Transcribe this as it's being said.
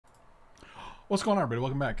What's going on, everybody?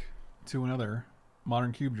 Welcome back to another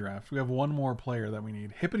Modern Cube Draft. We have one more player that we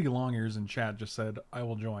need. Hippity Longears in chat just said, I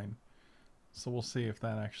will join. So we'll see if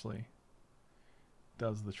that actually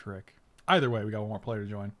does the trick. Either way, we got one more player to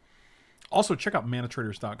join. Also, check out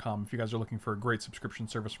manatraders.com if you guys are looking for a great subscription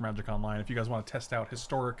service for Magic Online. If you guys want to test out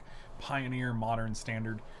historic, pioneer, modern,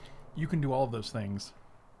 standard, you can do all of those things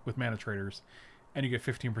with Mana Traders. And you get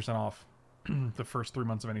 15% off the first 3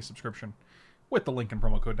 months of any subscription with the link and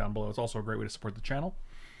promo code down below. It's also a great way to support the channel.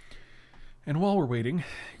 And while we're waiting,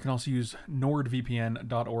 you can also use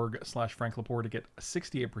nordvpn.org/Frank Lepore to get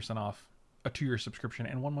 68% off a 2-year subscription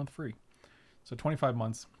and 1 month free. So 25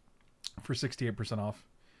 months for 68% off.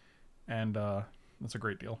 And that's a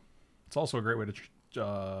great deal. It's also a great way to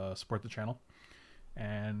support the channel.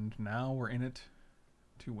 And now we're in it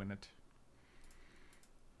to win it.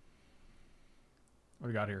 What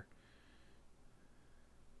do we got here?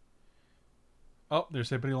 Oh, there's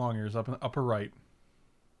Hippity Longears up in the upper right.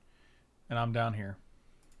 And I'm down here.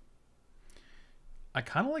 I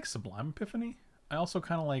kind of like Sublime Epiphany. I also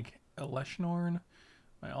kind of like Eleshnorn.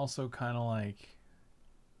 I also kind of like...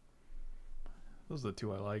 Those are the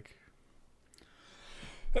two I like.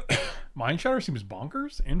 Mind Shatter seems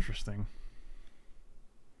bonkers? Interesting.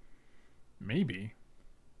 Maybe.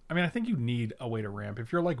 I mean, I think you need a way to ramp.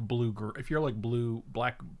 If you're like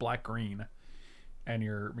black green, and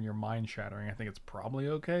you're mind shattering, I think it's probably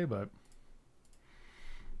okay, but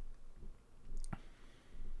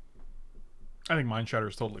I think mind shatter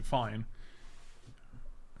is totally fine.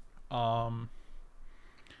 I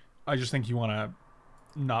just think you want to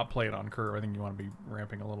not play it on curve. I think you want to be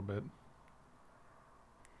ramping a little bit.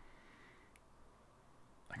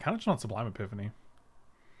 I kind of just want Sublime Epiphany.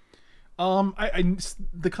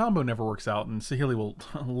 The combo never works out, and Saheeli will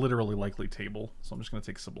literally likely table, so I'm just going to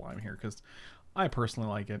take Sublime here, because I personally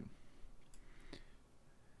like it.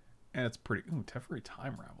 And it's pretty... Ooh, Teferi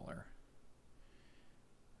Time Raveler.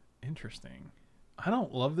 Interesting. I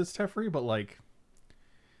don't love this Teferi, but, like,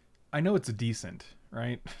 I know it's decent,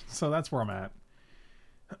 right? So that's where I'm at.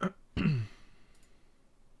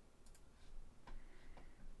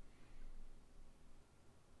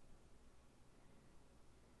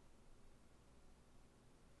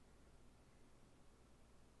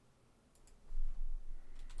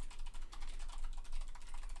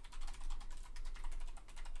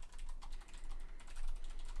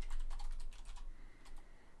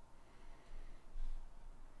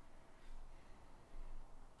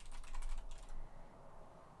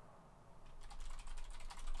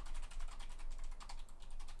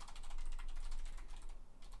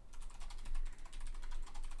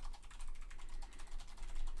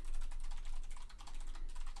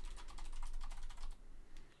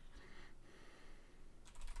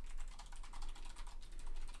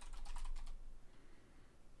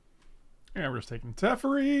 Yeah, we're just taking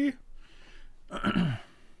Teferi.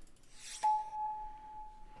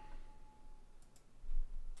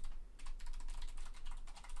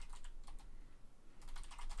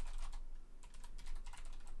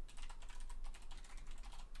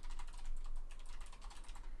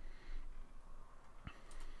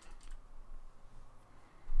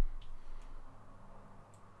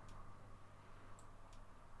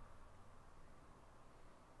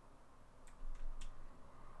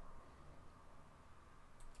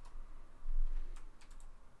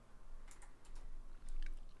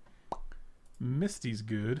 Misty's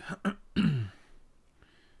good.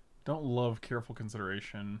 Don't love Careful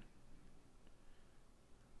Consideration.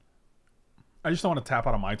 I just don't want to tap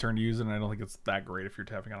out on my turn to use it, and I don't think it's that great if you're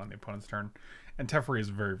tapping out on the opponent's turn. And Teferi is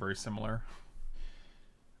very, very similar.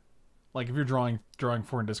 Like, if you're drawing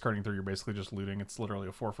 4 and discarding 3, you're basically just looting. It's literally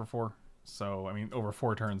a 4 for 4. So, I mean, over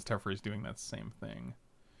 4 turns, Teferi's doing that same thing.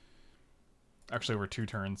 Actually, over 2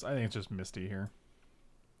 turns. I think it's just Misty here.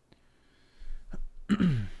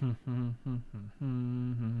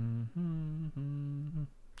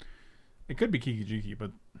 It could be Kiki Jiki,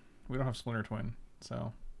 but we don't have Splinter Twin,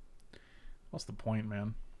 so what's the point,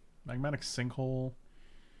 man? Magmatic Sinkhole.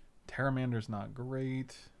 Terramander's not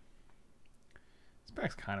great. This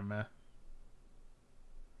pack's kind of meh.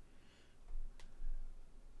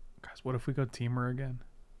 Guys, what if we go Teamer again?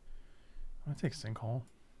 I'm gonna take Sinkhole.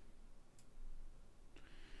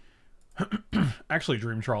 Actually,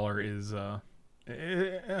 Dream Trawler is oh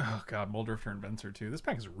god, Muldrifter and Venser too. This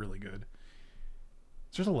pack is really good.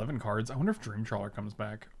 It's just 11 cards. I wonder if Dream Trawler comes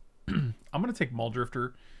back. I'm going to take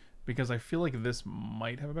Muldrifter because I feel like this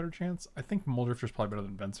might have a better chance. I think Muldrifter is probably better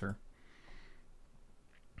than Venser.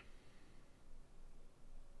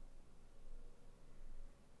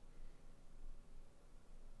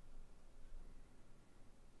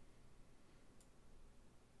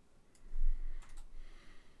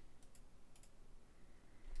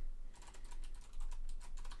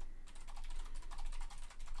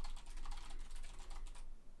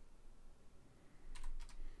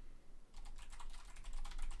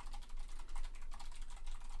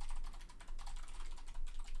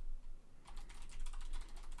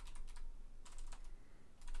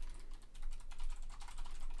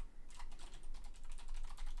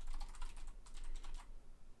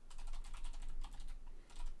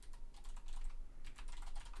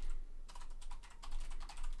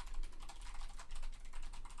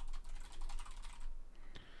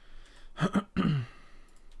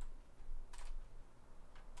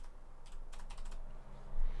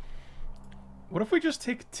 What if we just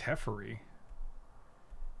take Teferi?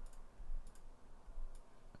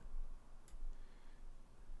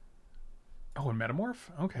 Oh, and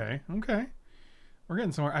Metamorph? Okay, okay. We're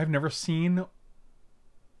getting somewhere. I've never seen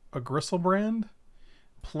a Gristlebrand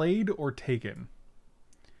played or taken.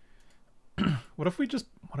 What if we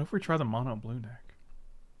try the mono blue deck?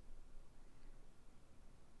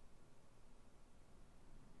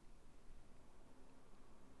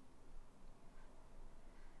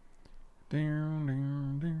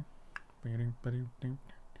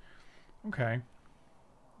 Okay.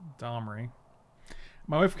 Domri.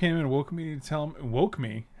 My wife came in and woke me to tell him. Woke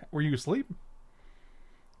me? Were you asleep?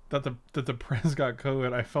 That the Prez got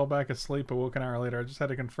COVID. I fell back asleep, but woke an hour later. I just had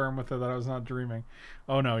to confirm with her that I was not dreaming.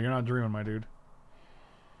 Oh no, you're not dreaming, my dude.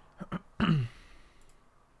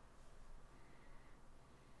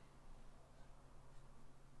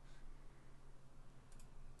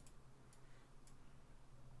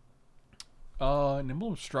 Nimble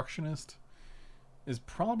Obstructionist is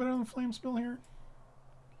probably better than Flame Spill here.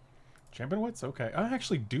 Champion Wits? Okay.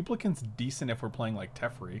 Actually, Duplicant's decent if we're playing like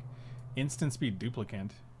Teferi. Instant Speed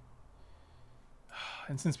Duplicant.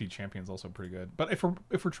 Instant Speed Champion's also pretty good. But if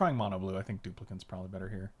we're trying Mono Blue, I think Duplicant's probably better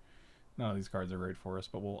here. None of these cards are great for us,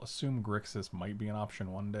 but we'll assume Grixis might be an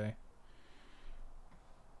option one day.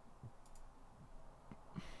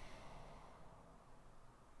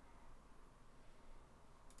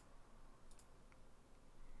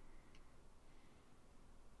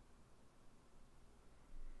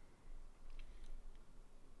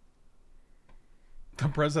 The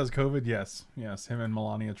Prez has COVID? Yes. Yes, him and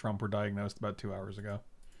Melania Trump were diagnosed about 2 hours ago.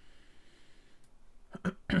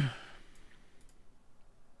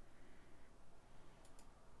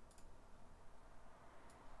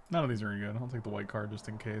 None of these are any good. I'll take the white card just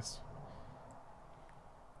in case.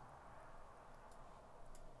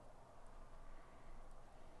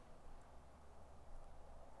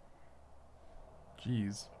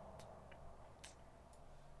 Jeez.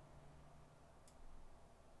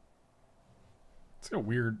 This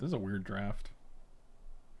is a weird draft.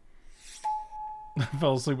 I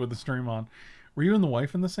fell asleep with the stream on. Were you and the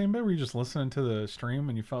wife in the same bed? Were you just listening to the stream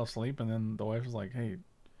and you fell asleep and then the wife was like, hey,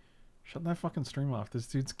 shut that fucking stream off. This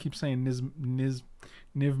dude keeps saying Niv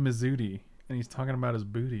Mizuti and he's talking about his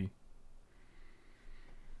booty.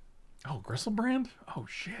 Oh, Gristlebrand? Oh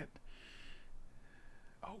shit.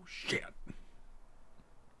 Oh shit.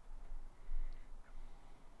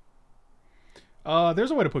 There's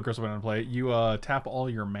a way to put Gristlebrand in play. You tap all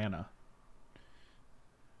your mana.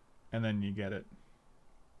 And then you get it.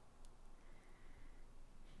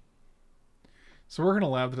 So we're in a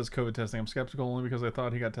lab that does COVID testing. I'm skeptical only because I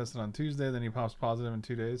thought he got tested on Tuesday, then he pops positive in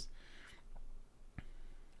 2 days.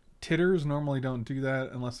 Titters normally don't do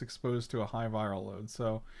that unless exposed to a high viral load.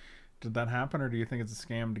 So did that happen, or do you think it's a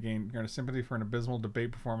scam to gain sympathy for an abysmal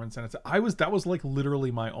debate performance? And that was like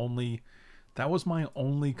literally my only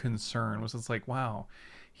concern was it's like, wow,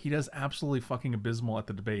 he does absolutely fucking abysmal at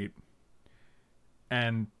the debate.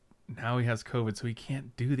 And now he has COVID, so he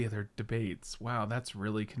can't do the other debates. Wow, that's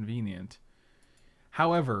really convenient.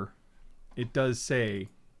 However, it does say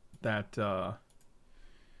that a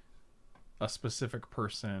specific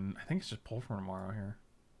person, I think it's just pull from tomorrow here.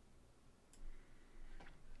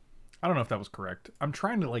 I don't know if that was correct. I'm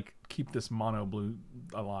trying to like keep this mono blue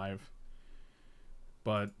alive,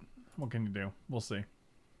 but what can you do? We'll see.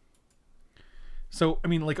 So I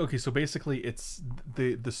mean, like, okay, so basically it's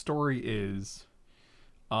the story is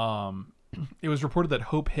it was reported that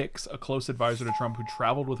Hope Hicks, a close advisor to Trump who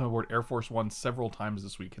traveled with him aboard Air Force One several times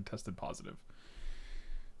this week, had tested positive.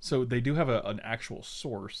 So they do have an actual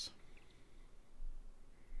source.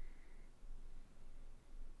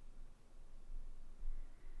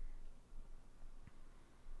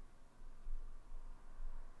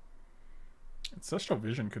 Ancestral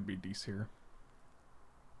Vision could be decent here.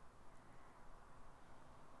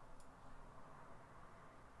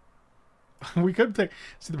 We could take...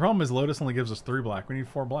 See, the problem is Lotus only gives us 3 black. We need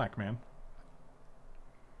 4 black, man.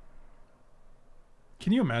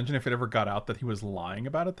 Can you imagine if it ever got out that he was lying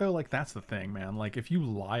about it, though? Like, that's the thing, man. Like, if you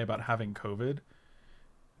lie about having COVID,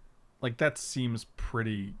 like, that seems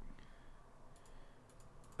pretty...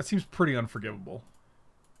 That seems pretty unforgivable,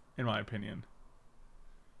 in my opinion.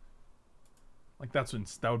 Like, that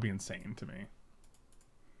would be insane to me.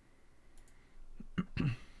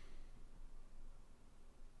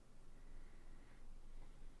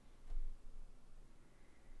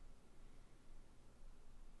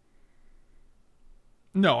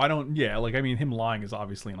 No, I don't. Yeah, like, I mean, him lying is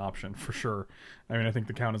obviously an option for sure. I mean, I think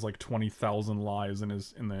the count is like 20,000 lies in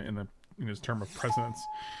in his term of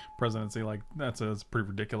presidency. Like that's a pretty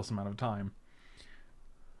ridiculous amount of time.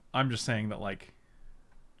 I'm just saying that like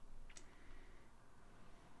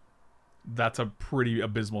that's a pretty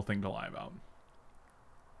abysmal thing to lie about.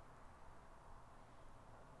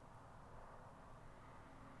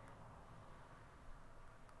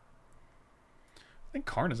 I think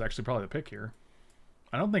Karn is actually probably the pick here.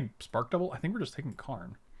 I don't think Spark Double. I think we're just taking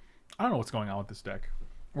Karn. I don't know what's going on with this deck.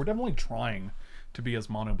 We're definitely trying to be as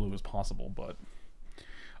mono blue as possible, but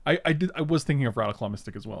I was thinking of Radical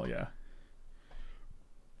Mystic as well, yeah.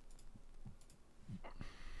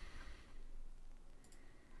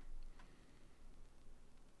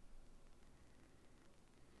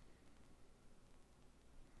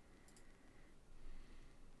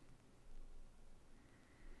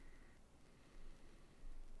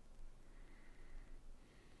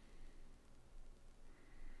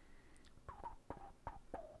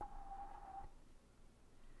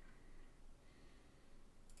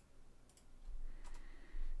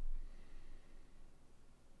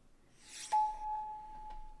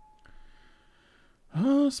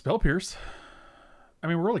 Spell Pierce. I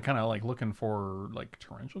mean, we're really kind of like looking for like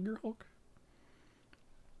Torrential Gear Hulk.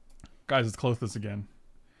 Guys, it's Clothis again.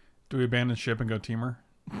 Do we abandon ship and go Teamer?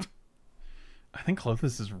 I think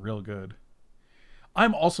Clothis is real good.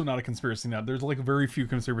 I'm also not a conspiracy nut. There's like very few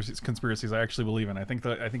conspiracies I actually believe in. I think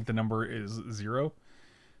the number is 0.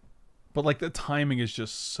 But like the timing is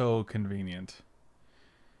just so convenient.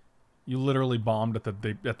 You literally bombed at the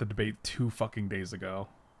debate 2 fucking days ago.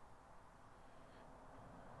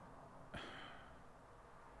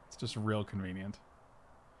 It's just real convenient.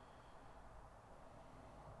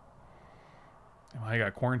 I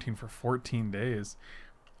got quarantined for 14 days.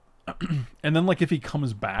 And then like if he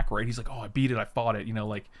comes back, right, he's like, oh, I beat it, I fought it, you know,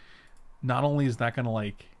 like not only is that gonna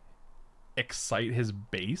like excite his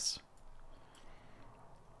base,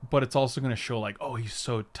 but it's also gonna show like, oh, he's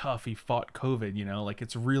so tough, he fought COVID, you know, like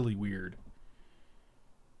it's really weird.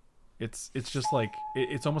 It's just like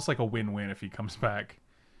it's almost like a win-win if he comes back.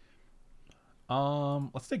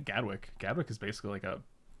 Let's take Gadwick. Gadwick is basically like a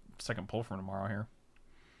second pull from tomorrow here.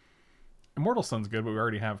 Immortal Sun's good, but we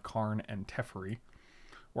already have Karn and Teferi.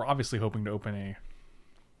 We're obviously hoping to open a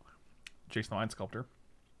Jason the Mind Sculptor.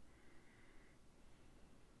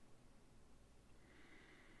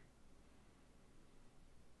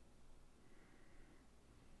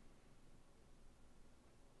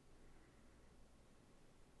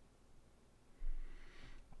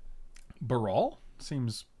 Baral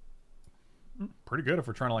seems pretty good if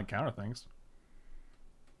we're trying to like counter things.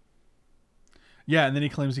 Yeah, and then he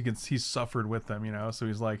claims he's suffered with them, you know. So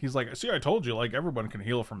he's like, see, I told you, like everyone can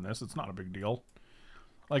heal from this. It's not a big deal.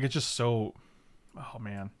 Like it's just so, oh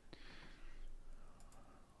man,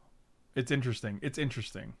 it's interesting. It's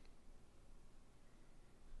interesting.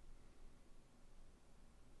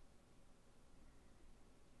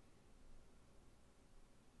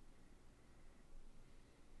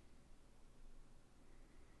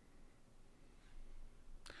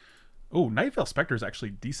 Oh, Nightveil Spectre is actually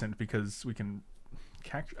decent because we can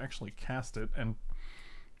actually cast it and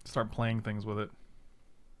start playing things with it.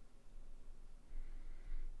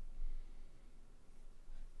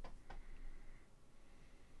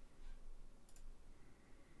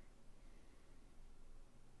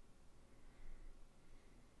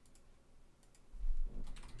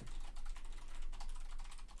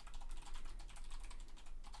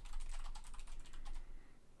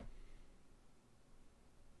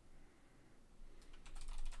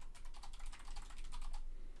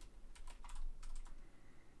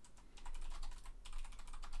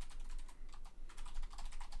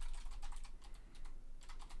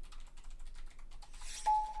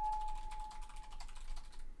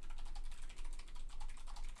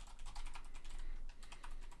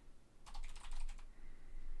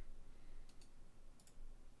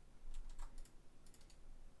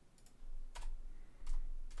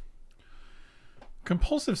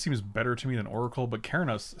 Compulsive seems better to me than Oracle, but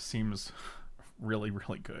Keranos seems really,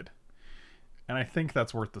 really good. And I think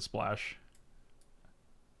that's worth the splash.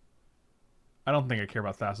 I don't think I care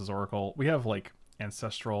about Thassa's Oracle. We have, like,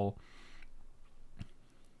 Ancestral,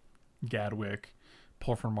 Gadwick,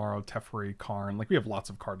 Porphyr, Teferi, Karn. Like, we have lots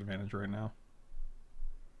of card advantage right now.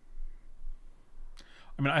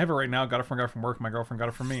 I mean, I have it right now. Got it from work. My girlfriend got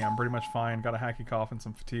it from me. I'm pretty much fine. Got a hacky cough and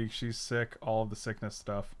some fatigue. She's sick. All of the sickness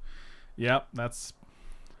stuff. Yep, that's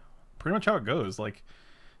pretty much how it goes. Like,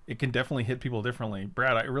 it can definitely hit people differently.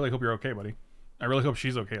 Brad, I really hope you're okay, buddy. I really hope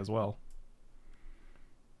she's okay as well.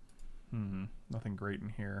 Nothing great in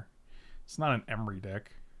here. It's not an Emery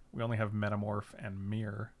deck. We only have Metamorph and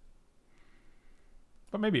Mirror.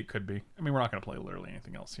 But maybe it could be. I mean, we're not going to play literally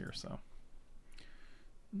anything else here, so...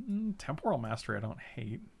 Temporal Mastery I don't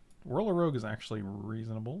hate. Whirler Rogue is actually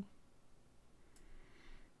reasonable.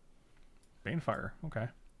 Banefire, okay.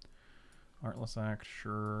 Artless Act,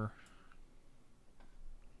 sure.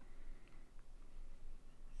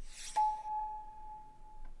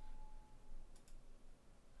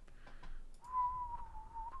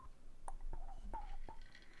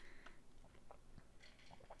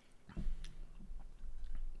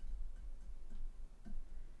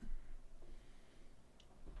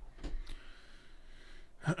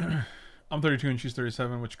 I'm 32 and she's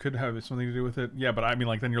 37, which could have something to do with it. Yeah, but I mean,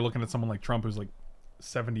 like, then you're looking at someone like Trump who's like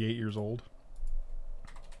 78 years old.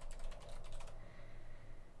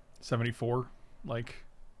 74. Like...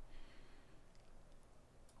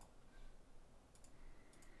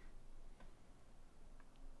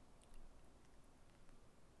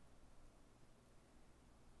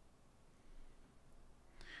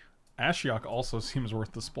 Ashiok also seems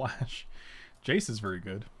worth the splash. Jace is very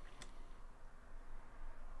good.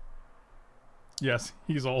 Yes,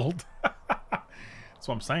 he's old. That's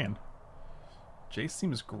what I'm saying. Jace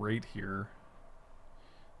seems great here.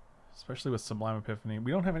 Especially with Sublime Epiphany.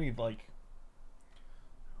 We don't have any, like...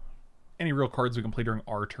 any real cards we can play during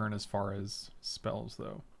our turn as far as spells,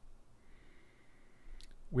 though.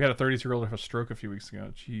 We had a 32-year-old have a stroke a few weeks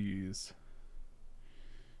ago. Jeez.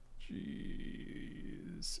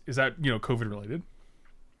 Jeez. Is that, you know, COVID related?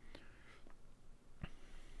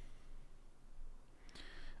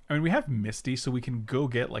 I mean, we have Misty, so we can go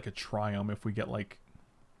get, like, a Triumph if we get, like,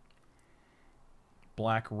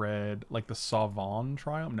 black, red, like the Savon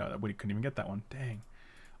Triumph. No, we couldn't even get that one. Dang.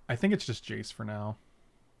 I think it's just Jace for now.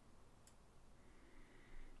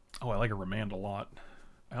 Oh, I like a Remand a lot.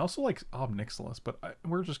 I also like Ob Nixilis, but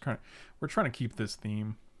we're trying to keep this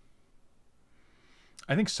theme.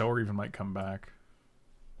 I think Sower even might come back.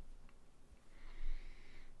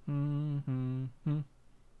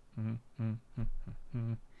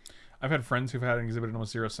 I've had friends who've had exhibited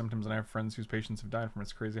almost zero symptoms, and I have friends whose patients have died from it.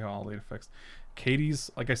 It's crazy how all it affects. Katie's,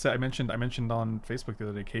 like I said, I mentioned on Facebook the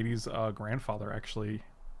other day, Katie's grandfather actually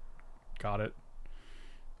got it.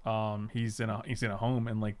 He's in a home,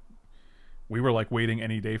 and like we were like waiting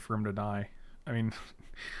any day for him to die. I mean,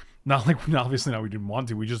 not like, obviously not, we didn't want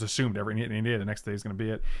to. We just assumed any day the next day is going to be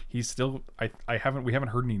it. He's still, we haven't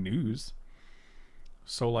heard any news.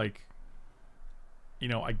 So like, you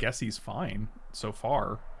know, I guess he's fine so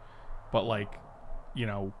far. But, like, you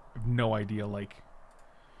know, no idea, like...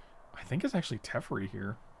 I think it's actually Teferi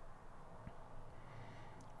here.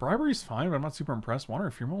 Bribery's fine, but I'm not super impressed.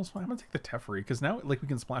 Water Ephemeral's fine. I'm going to take the Teferi, because now, like, we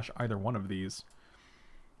can splash either one of these.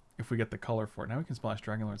 If we get the color for it. Now we can splash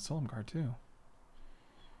Dragonlord Silumgar, too.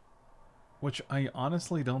 Which I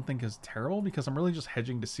honestly don't think is terrible, because I'm really just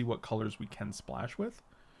hedging to see what colors we can splash with.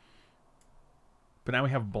 But now we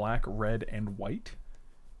have black, red, and white.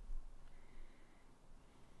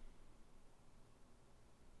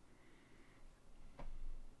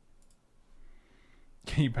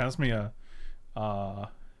 Can you pass me a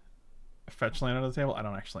fetch land out of the table? I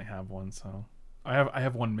don't actually have one, so I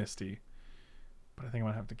have one Misty, but I think I'm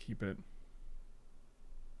gonna have to keep it.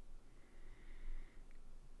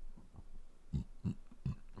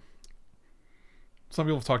 Some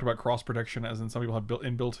people have talked about cross protection, as in some people have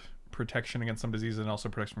inbuilt protection against some diseases and also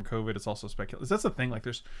protection from COVID. It's also speculative. That's the thing. Like,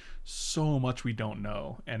 there's so much we don't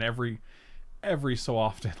know, and every so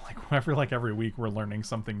often, like every week, we're learning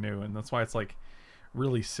something new, and that's why it's like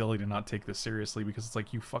really silly to not take this seriously, because it's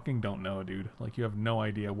like you fucking don't know, dude. Like, you have no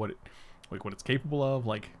idea what it's capable of.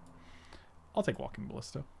 Like, I'll take Walking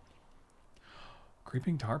Ballista.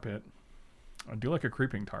 Creeping Tar Pit. I do like a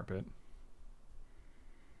Creeping Tar Pit.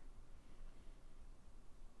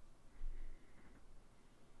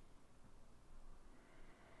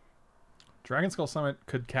 Dragon Skull Summit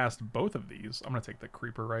could cast both of these. I'm gonna take the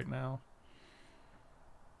Creeper right now.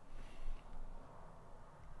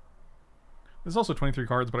 There's also 23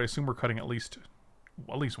 cards, but I assume we're cutting at least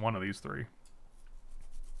one of these three.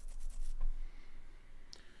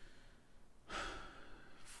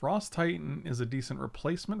 Frost Titan is a decent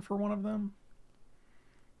replacement for one of them.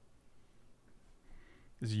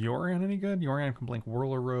 Is Yorion any good? Yorion can blink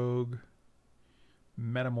Whirler Rogue.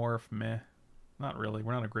 Metamorph, meh. Not really.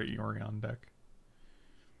 We're not a great Yorion deck.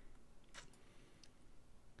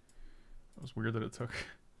 It was weird that it took.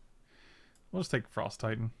 We'll just take Frost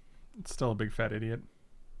Titan. It's still a big fat idiot.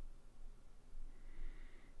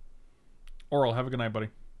 Oral, have a good night, buddy.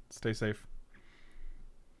 Stay safe.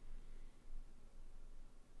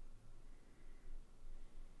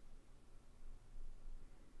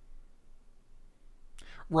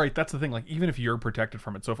 Right, that's the thing. Like, even if you're protected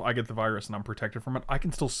from it, so if I get the virus and I'm protected from it, I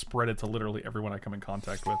can still spread it to literally everyone I come in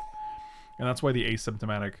contact with. And that's why the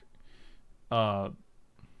asymptomatic, uh,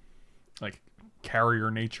 like, carrier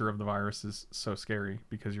nature of the virus is so scary,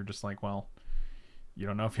 because you're just like, well, you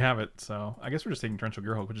don't know if you have it. So I guess we're just taking Torrential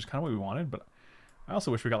Gearhulk, which is kind of what we wanted, but I also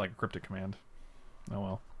wish we got like a Cryptic Command. Oh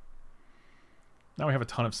well. Now we have a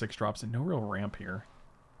ton of 6-drops and no real ramp here.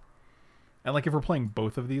 And like if we're playing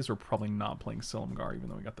both of these, we're probably not playing Silumgar, even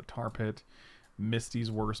though we got the Tar Pit. Misty's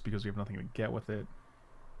worse because we have nothing to get with it.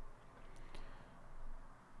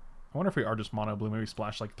 I wonder if we are just mono blue, maybe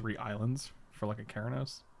splash like 3 islands for like a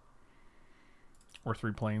Keranos. Or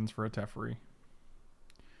 3 plains for a Teferi.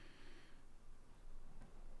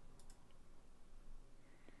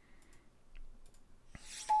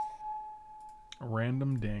 A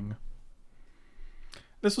random ding.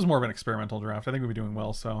 This was more of an experimental draft. I think we'd be doing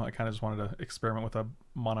well, so I kind of just wanted to experiment with a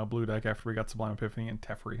mono blue deck after we got Sublime Epiphany and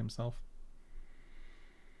Teferi himself.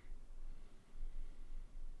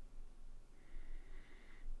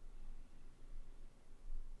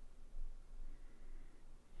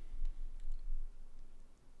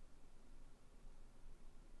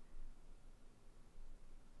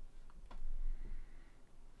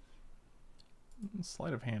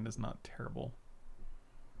 Sleight of hand is not terrible.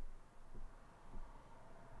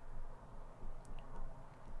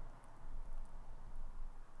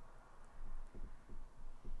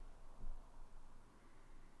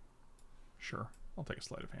 Sure, I'll take a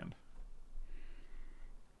sleight of hand.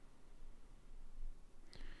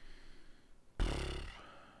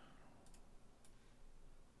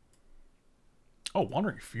 Oh,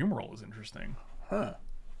 Wandering Fumarole is interesting. Huh.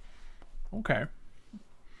 Okay.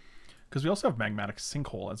 Because we also have Magmatic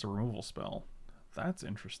Sinkhole as a removal spell. That's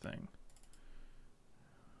interesting.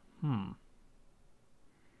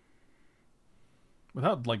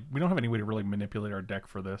 Without, like, we don't have any way to really manipulate our deck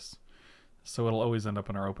for this. So it'll always end up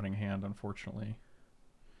in our opening hand, unfortunately.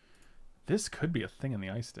 This could be a thing in the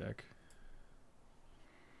ice deck.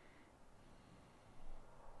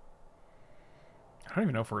 I don't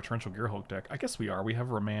even know if we're a Torrential Gearhulk deck. I guess we are. We have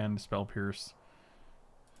Remand, Spell Pierce,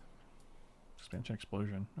 Expansion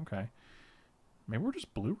Explosion. Okay. Maybe we're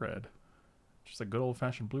just blue-red. Just a good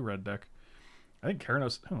old-fashioned blue-red deck. I think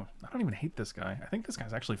Keranos... Oh, I don't even hate this guy. I think this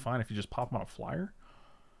guy's actually fine if you just pop him on a flyer.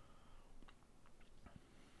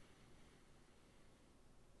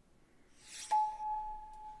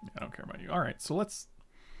 Yeah, I don't care about you. Alright, so let's...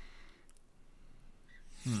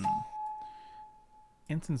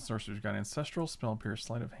 Instant sorcerers got Ancestral, Spell Pierce,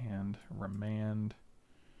 Sleight of Hand, Remand.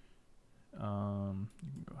 You can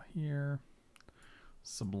go here.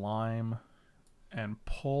 Sublime. And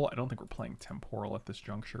Pull. I don't think we're playing Temporal at this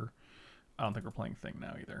juncture. I don't think we're playing Thing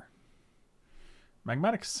now either.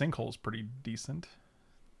 Magmatic Sinkhole is pretty decent.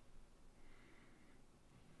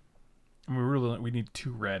 I mean, we need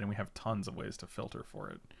 2 red, and we have tons of ways to filter for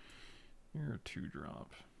it. You're a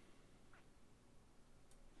 2-drop.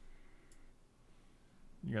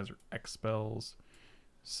 You guys are X spells.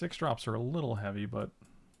 6-drops are a little heavy, but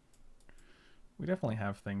we definitely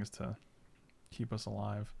have things to keep us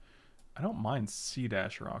alive. I don't mind Sea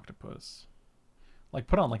Dash or Octopus. Like,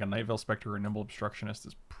 put on like a Night Veil Spectre or Nimble Obstructionist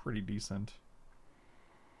is pretty decent.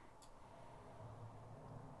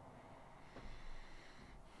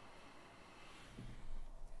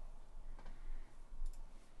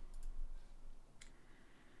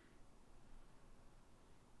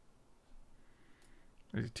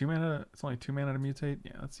 Is it 2 mana? It's only 2 mana to mutate?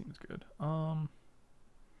 Yeah, that seems good.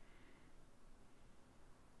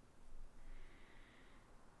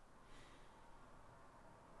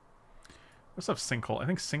 Let's have Sinkhole. I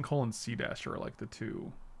think Sinkhole and Sea Dash are like the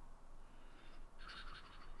 2.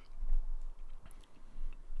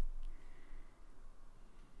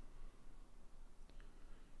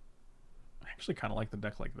 I actually kind of like the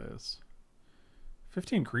deck like this.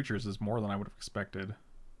 15 creatures is more than I would have expected.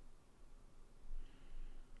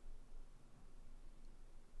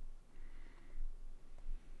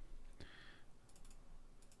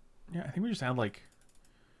 Yeah, I think we just add like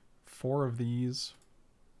 4 of these.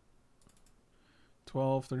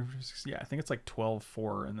 12, 30, 60. Yeah, I think it's like 12,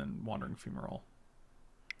 4, and then Wandering Fumarole.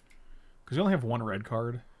 Because we only have 1 red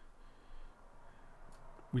card.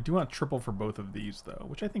 We do want triple for both of these, though,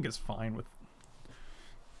 which I think is fine with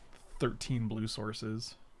 13 blue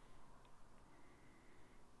sources.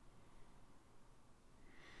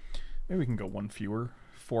 Maybe we can go 1 fewer.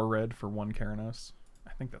 4 red for 1 Keranos.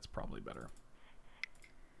 I think that's probably better.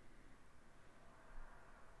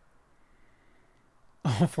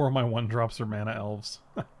 All 4 of my 1-drops are mana elves.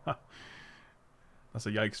 That's a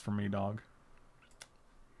yikes for me, dog.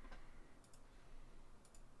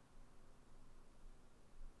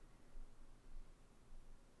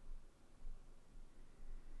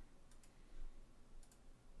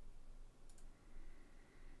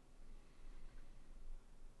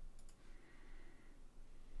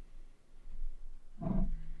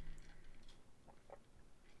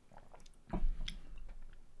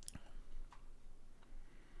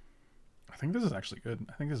 think this is actually good.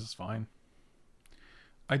 I think this is fine.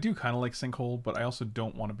 I do kind of like Sinkhole, but I also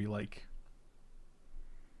don't want to be like...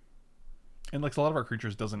 And like a lot of our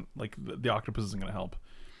creatures doesn't... Like the Octopus isn't going to help.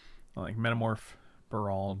 Like Metamorph,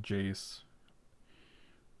 Baral, Jace,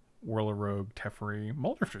 Whirler Rogue, Teferi.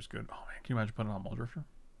 Muldrifter's good. Oh man, can you imagine putting on Muldrifter?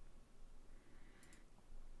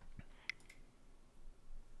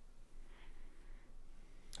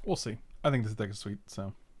 We'll see. I think this deck is sweet,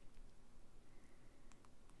 so...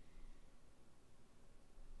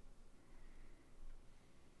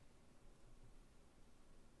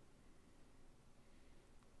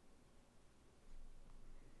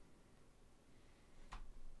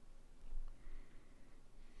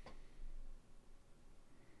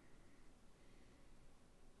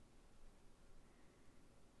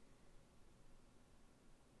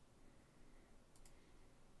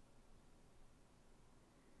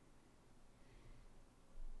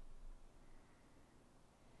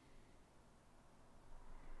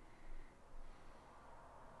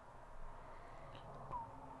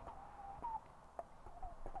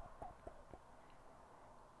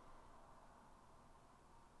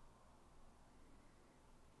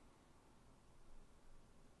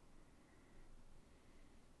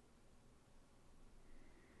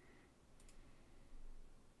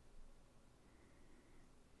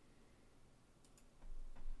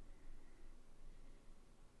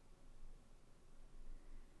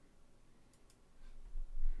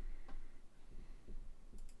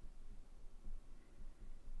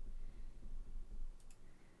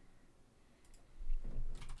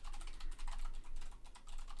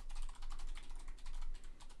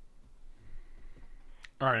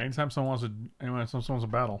 All right, anytime someone wants a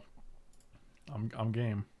battle, I'm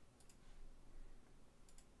game.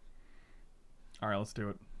 All right, let's do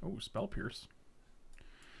it. Oh, Spell Pierce.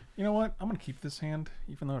 You know what? I'm gonna keep this hand,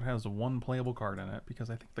 even though it has one playable card in it,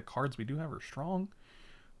 because I think the cards we do have are strong.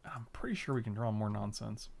 I'm pretty sure we can draw more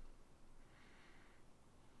nonsense.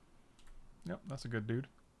 Yep, that's a good dude.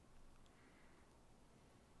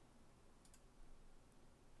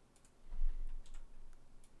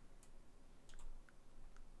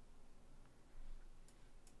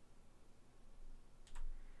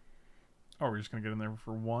 Oh, we're just going to get in there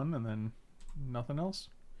for one and then nothing else?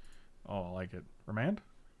 Oh, I like it. Remand?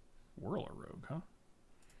 Whirler Rogue, huh?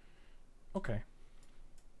 Okay.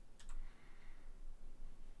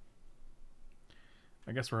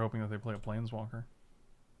 I guess we're hoping that they play a Planeswalker.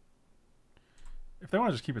 If they want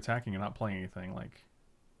to just keep attacking and not playing anything, like...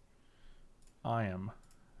 I am...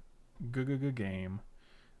 Good game.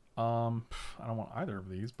 I don't want either of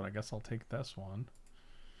these, but I guess I'll take this one.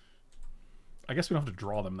 I guess we don't have to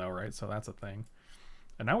draw them though, right? So that's a thing.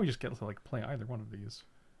 And now we just get to like play either one of these.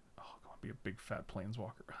 Oh, I want to be a big fat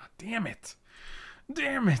Planeswalker. Ah, damn it!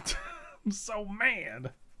 Damn it! I'm so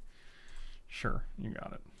mad. Sure, you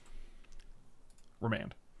got it.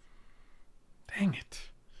 Remand. Dang it!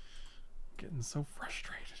 I'm getting so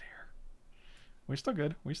frustrated here. We still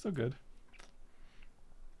good. We still good.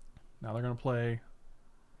 Now they're gonna play.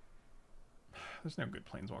 There's no good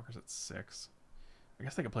Planeswalkers at 6. I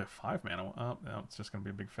guess they could play a 5 mana. Oh, no, it's just going to be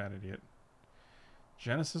a big fat idiot.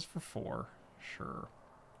 Genesis for 4. Sure.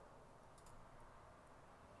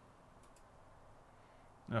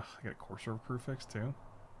 Ugh, I got a Courser of Prefix too.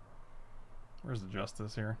 Where's the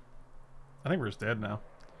justice here? I think we're just dead now.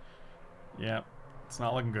 Yeah, it's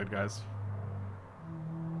not looking good, guys.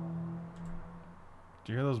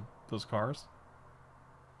 Do you hear those cars?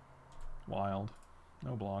 Wild.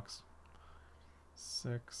 No blocks.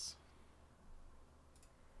 6.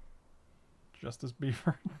 Justice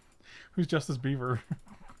Beaver. Who's Justice Beaver?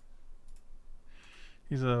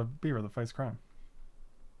 He's a beaver that fights crime.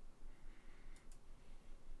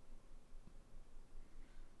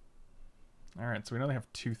 Alright, so we know they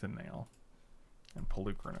have Tooth and Nail. And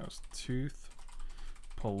Palukronos. Tooth,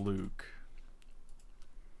 Paluk.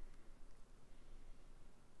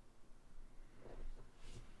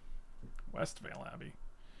 Westvale Abbey.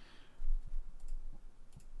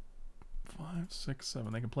 5, 6,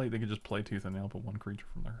 7. They can just play Tooth and Nail, put one creature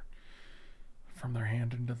from their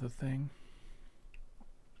hand into the thing.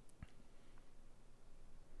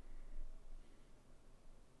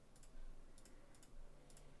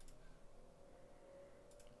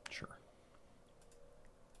 Sure.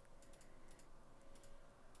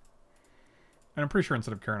 And I'm pretty sure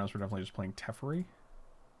instead of Keranos, we're definitely just playing Teferi.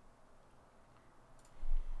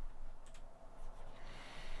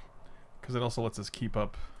 Because it also lets us keep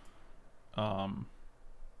up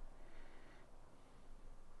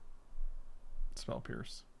Spell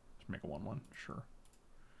Pierce. Just make a 1/1, sure.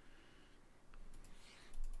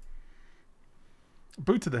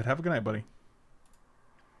 Boot to that. Have a good night, buddy.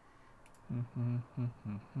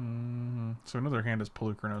 So another hand is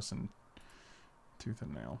Polukranos and Tooth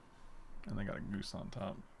and Nail. And they got a goose on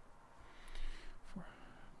top. For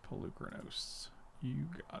Polukranos. You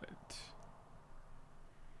got it.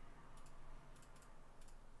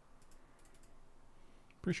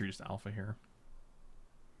 Pretty sure just alpha here.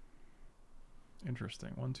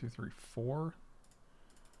 Interesting. 1, 2, 3, 4.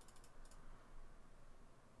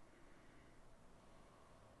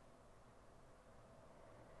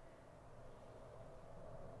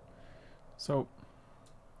 So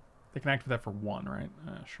they can activate that for 1, right?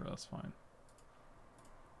 Sure, that's fine.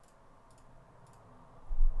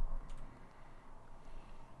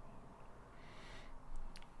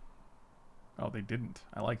 Oh, they didn't.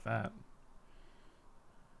 I like that.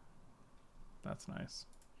 That's nice.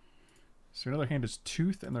 So another hand is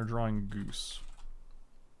Tooth, and they're drawing Goose.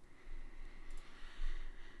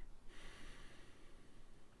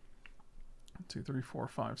 One, 2, 3, 4,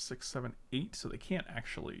 5, 6, 7, 8. So they can't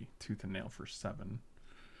actually Tooth and Nail for 7.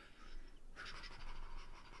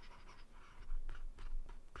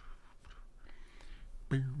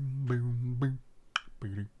 Being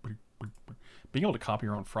able to copy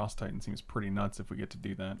your own Frost Titan seems pretty nuts if we get to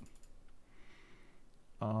do that.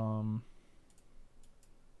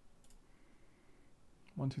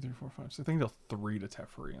 1, 2, 3, 4, 5. So I think they'll 3 to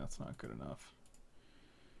Teferi. That's not good enough.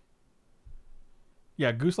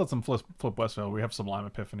 Yeah, Goose lets them flip Westvale. We have Sublime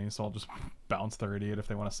Epiphany, so I'll just bounce their idiot if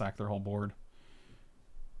they want to sack their whole board.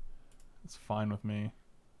 It's fine with me.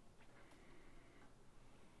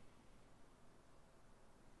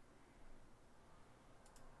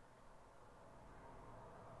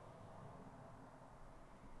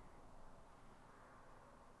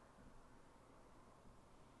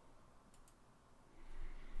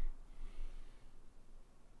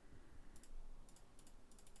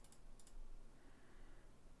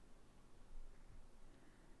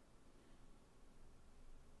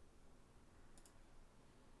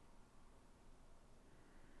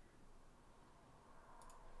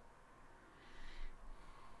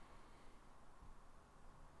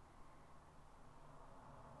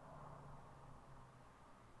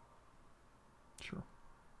 Sure.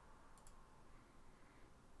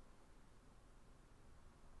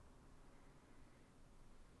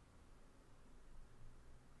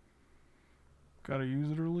 Gotta use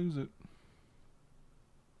it or lose it.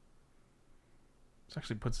 This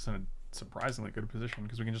actually puts us in a surprisingly good position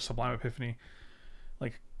because we can just Sublime Epiphany,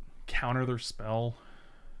 like, counter their spell.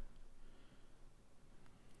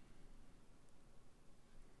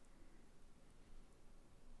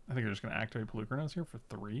 I think they're just going to activate Polukranos here for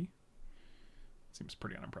 3. Seems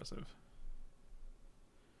pretty unimpressive.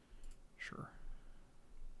 Sure.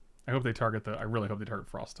 I hope they target I really hope they target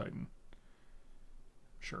Frost Titan.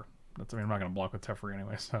 Sure. I mean, I'm not going to block with Teferi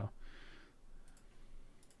anyway, so.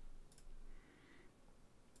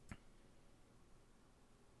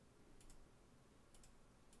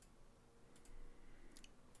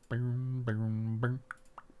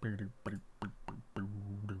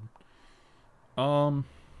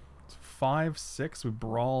 It's 5, 6. We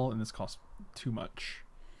brawl, and this costs too much.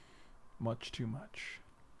 Much too much.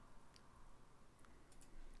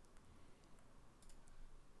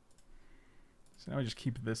 So now we just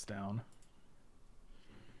keep this down.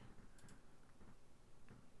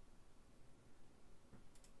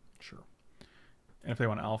 Sure. And if they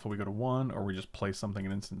want alpha, we go to 1, or we just play something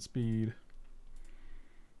at instant speed.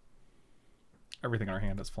 Everything in our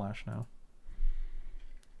hand is flash now.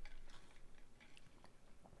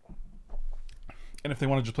 And if they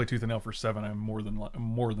want to just play Tooth and Nail for 7, I'm more than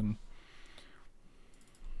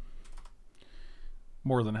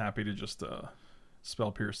happy to just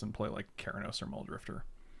Spell Pierce and play like Keranos or Muldrifter.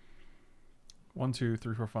 1, 2,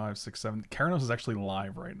 3, 4, 5, 6, 7. Keranos is actually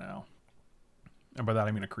live right now. And by that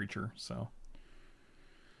I mean a creature, so.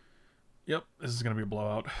 Yep, this is going to be a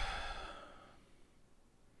blowout.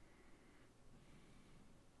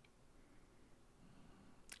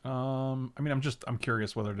 I mean, I'm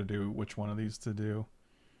curious whether to do which one of these to do.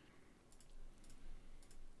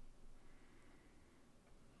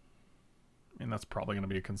 And that's probably going to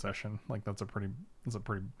be a concession. Like, that's a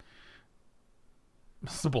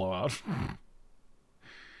blowout.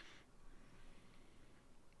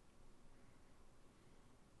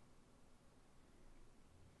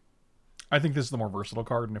 I think this is the more versatile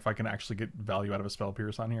card, and if I can actually get value out of a Spell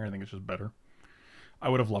Pierce on here, I think it's just better. I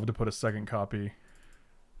would have loved to put a second copy.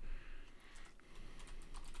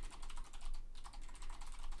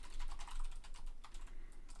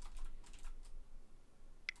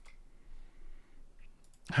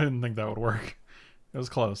 I didn't think that would work. It was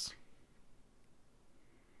close.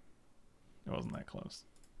 It wasn't that close.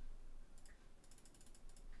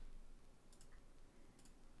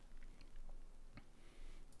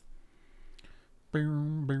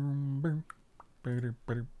 Boom, boom,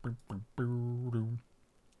 boom.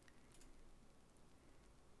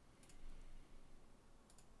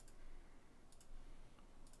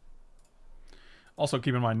 Also,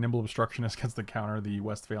 keep in mind, Nimble Obstructionist gets to counter the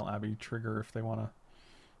Westvale Abbey trigger if they want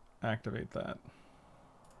to activate that.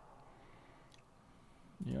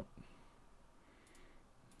 Yep.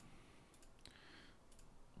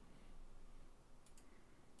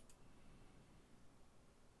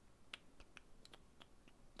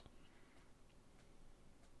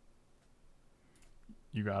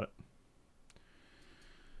 You got it.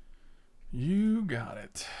 You got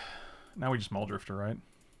it. Now we just Muldrifter, right?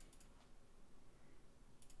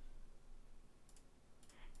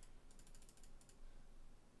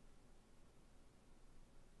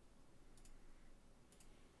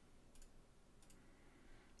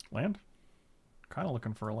 Land? Kind of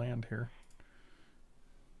looking for a land here.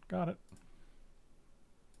 Got it.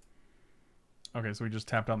 Okay, so we just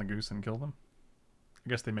tapped on the goose and killed them. I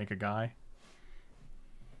guess they make a guy.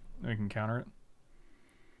 We can counter it.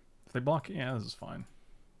 If they block, yeah, this is fine.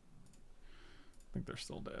 I think they're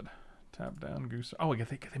still dead. Tap down goose. Oh,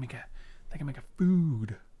 they can make a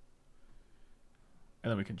food,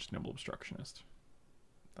 and then we can just Nimble Obstructionist.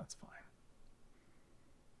 That's fine.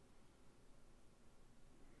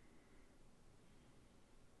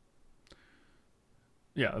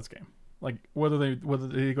 Yeah, that's game. Like whether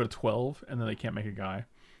they go to 12 and then they can't make a guy,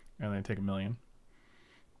 and they take a million,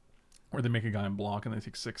 or they make a guy and block and they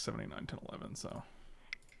take 6, 7, 8, 9, 10, 11. So,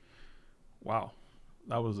 wow,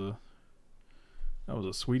 that was a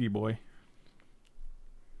sweetie boy.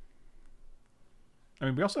 I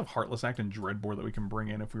mean, we also have Heartless Act and Dreadbore that we can bring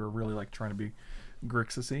in if we were really like trying to be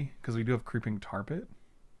Grixis-y, because we do have Creeping Tar Pit.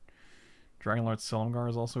 Dragonlord Silumgar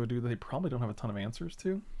is also a dude that they probably don't have a ton of answers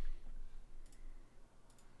to.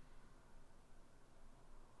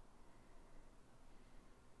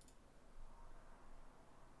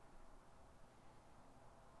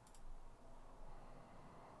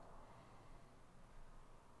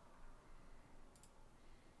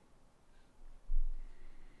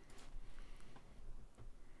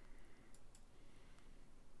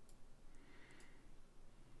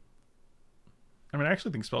 I mean, I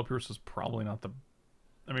actually think Spell Pierce is probably not the...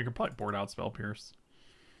 I mean, you could probably board out Spell Pierce.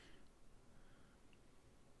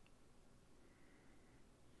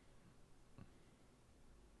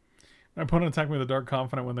 My opponent attacked me with a Dark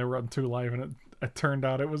Confidant when they were on 2 life, and it turned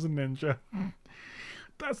out it was a ninja.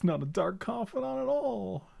 That's not a Dark Confidant at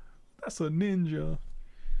all. That's a ninja.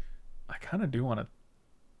 I kind of do want to...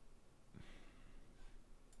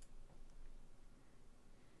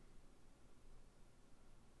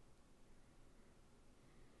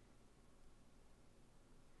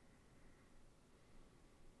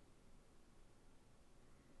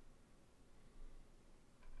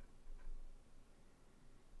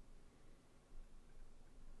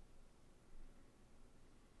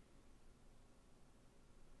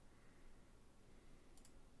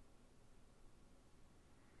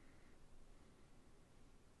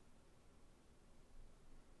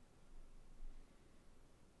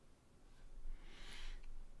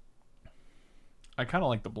 I kind of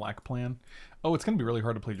like the black plan. Oh, it's going to be really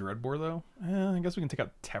hard to play Dreadbore, though. I guess we can take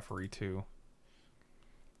out Teferi, too.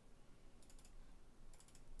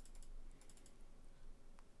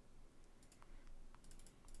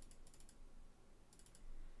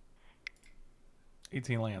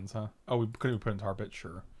 $18 lands, huh? Oh, we could have put in Tar Pit,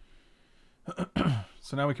 sure.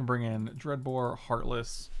 So now we can bring in Dreadbore,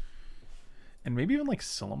 Heartless, and maybe even like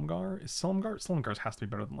Silumgar. Is Silumgar's has to be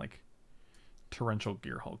better than like Torrential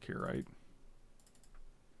Gearhulk here, right?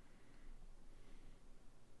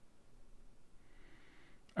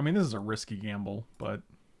 I mean, this is a risky gamble, but...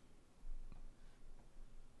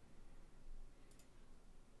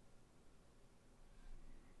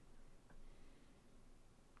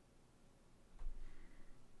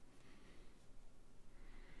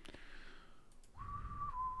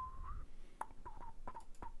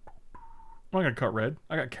 I'm not gonna cut red.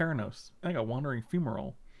 I got Keranos. I got Wandering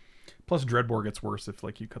Fumarole. Plus Dreadbore gets worse if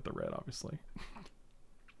like you cut the red, obviously.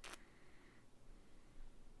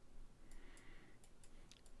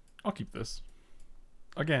 I'll keep this.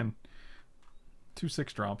 Again, 2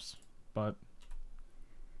 6-drops, but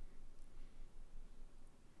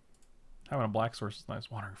having a black source is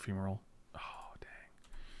nice. Wandering Fumarole. Oh, dang.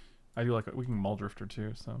 I do like it. We can Muldrifter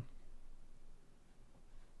too, so.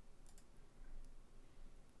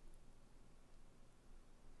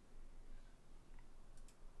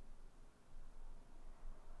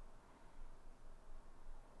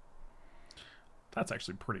 That's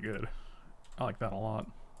actually pretty good. I like that a lot.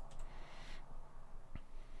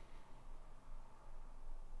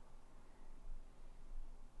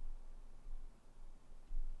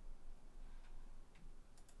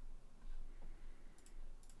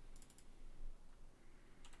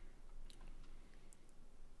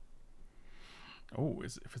 Oh,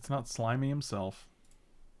 if it's not Slimy himself.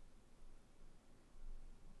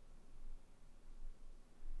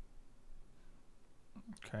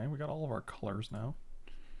 Okay, we got all of our colors now.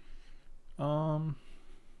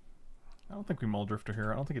 I don't think we Mull Drifter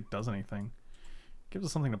here. I don't think it does anything. It gives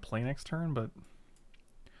us something to play next turn, but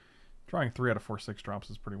drawing 3 out of 4 6-drops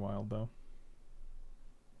is pretty wild, though.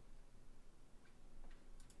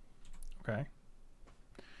 Okay.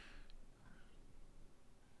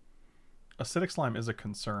 Acidic Slime is a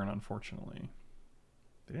concern, unfortunately.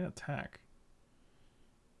 They didn't attack.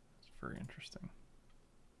 It's very interesting.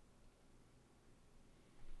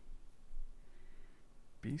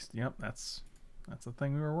 Beast, yep, that's the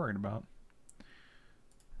thing we were worried about.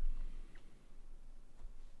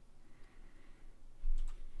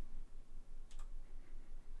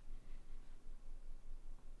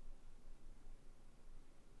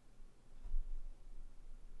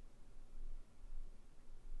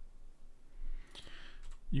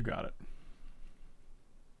 You got it.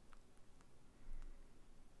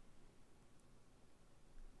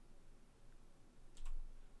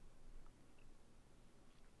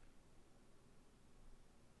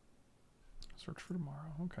 Search for tomorrow.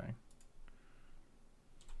 Okay.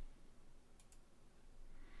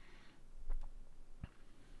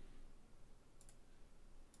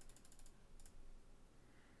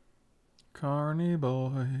 Carney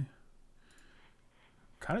boy.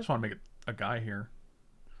 Kind of just want to make it a guy here.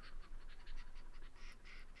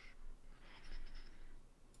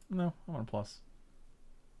 No, I want a plus.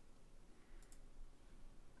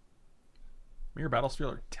 Mirror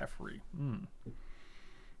Battlefield or Teferi?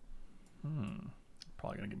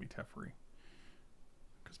 Probably gonna give me Teferi.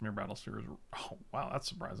 Because Mirror Battlefield is... Oh, wow, that's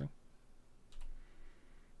surprising.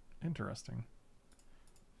 Interesting.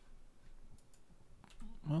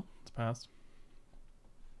 Well, it's passed.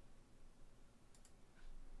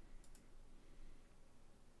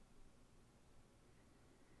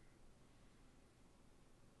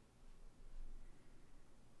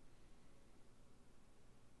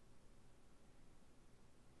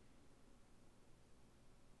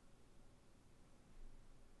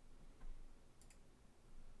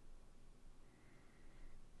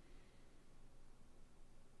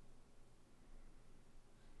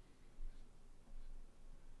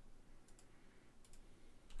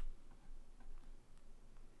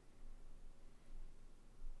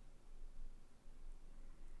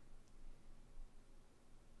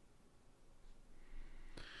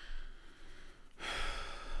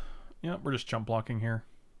 Yeah, we're just jump blocking here.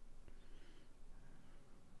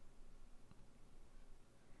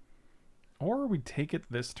 Or we take it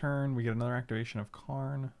this turn, we get another activation of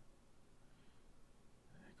Karn.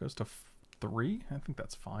 It goes to 3. I think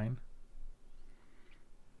that's fine.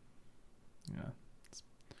 Yeah, it's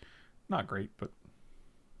not great, but...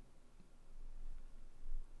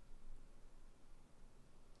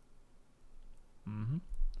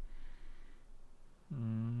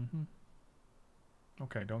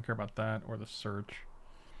 Okay, don't care about that or the search.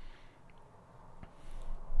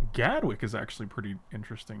 Gadwick is actually pretty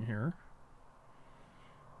interesting here.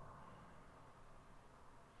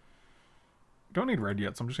 Don't need red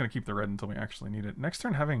yet, so I'm just going to keep the red until we actually need it. Next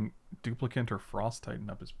turn, having Duplicant or Frost Titan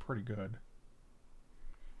up is pretty good.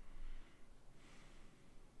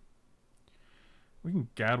 We can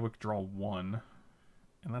Gadwick draw 1,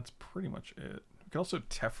 and that's pretty much it. We could also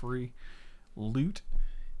Teferi, loot,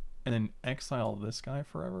 and then exile this guy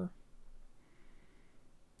forever.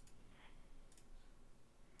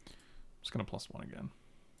 I'm just going to +1 again.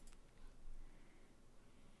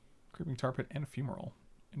 Creeping Tar Pit and Fumarole.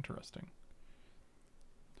 Interesting.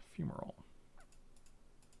 Fumarole.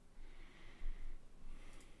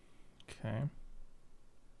 Okay.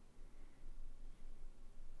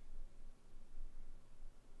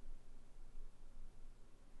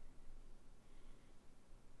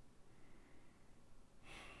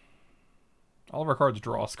 All of our cards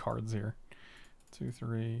draw us cards here. 2,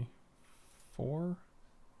 3, 4.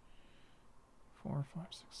 4, 5,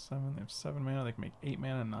 6, 7. They have 7 mana. They can make 8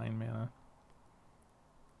 mana, 9 mana.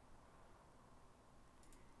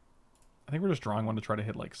 I think we're just drawing one to try to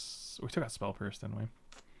hit, like... We took out Spell Pierce, didn't we?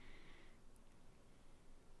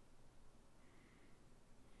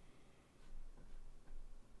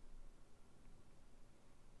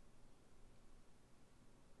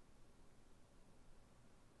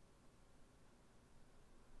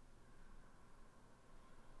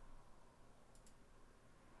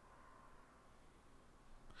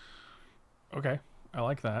 Okay, I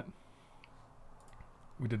like that.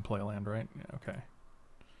 We did play a land, right? Yeah, okay.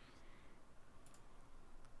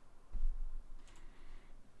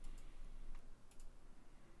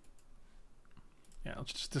 Yeah, let's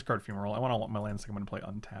just discard Fumarole. I want all my lands to come into play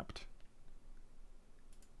untapped.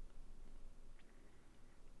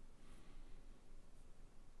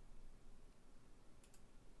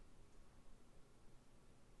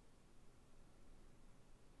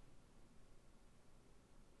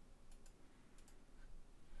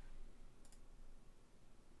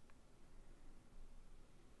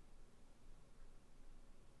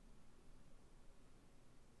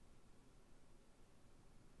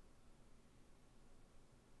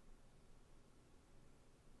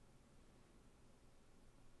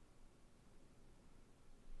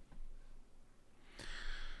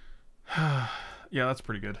 Yeah, that's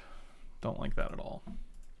pretty good. Don't like that at all.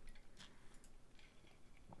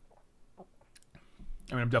 I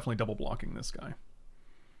mean, I'm definitely double blocking this guy.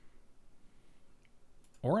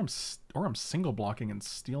 Or I'm single blocking and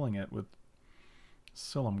stealing it with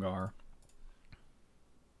Silumgar.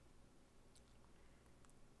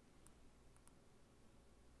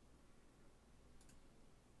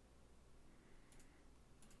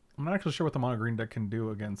 I'm not actually sure what the mono green deck can do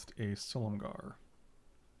against a Silumgar.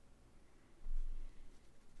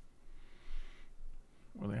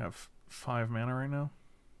 Where they have 5 mana right now.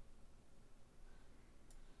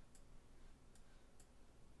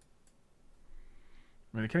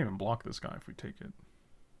 I mean, they can't even block this guy if we take it.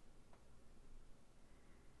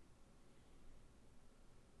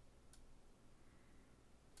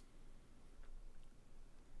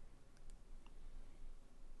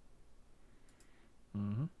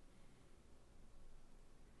 Mm-hmm.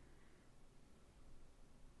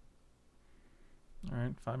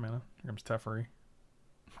 Alright, 5 mana. Here comes Teferi.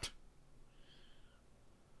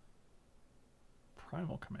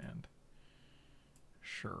 Primal Command.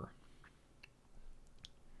 Sure.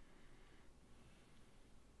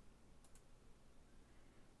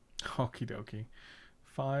 Okie dokie.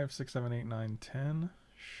 5, 6, 7, 8, 9, 10.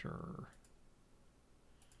 Sure.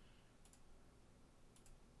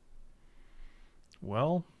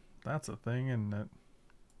 Well, that's a thing, isn't it?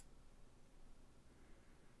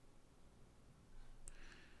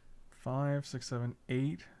 5, 6, 7,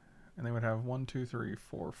 8. And they would have 1, 2, 3,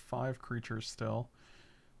 4, 5 creatures still.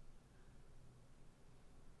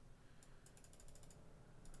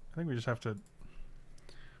 I think we just have to...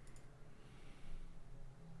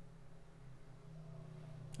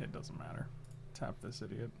 It doesn't matter. Tap this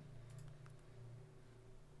idiot.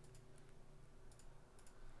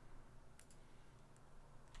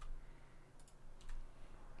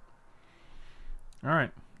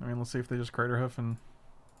 Alright. I mean, let's see if they just Craterhoof and...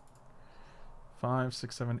 5,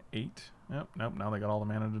 6, 7, 8. Yep, nope, now they got all the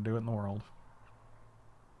mana to do it in the world.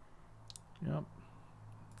 Yep.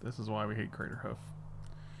 This is why we hate Craterhoof.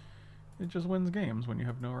 It just wins games when you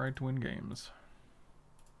have no right to win games.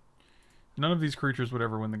 None of these creatures would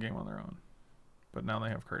ever win the game on their own. But now they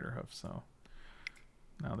have Craterhoof, so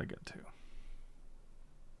now they get to.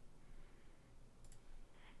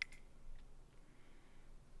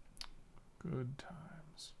 Good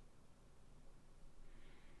times.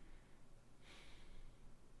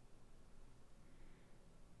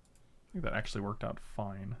 I think that actually worked out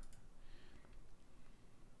fine.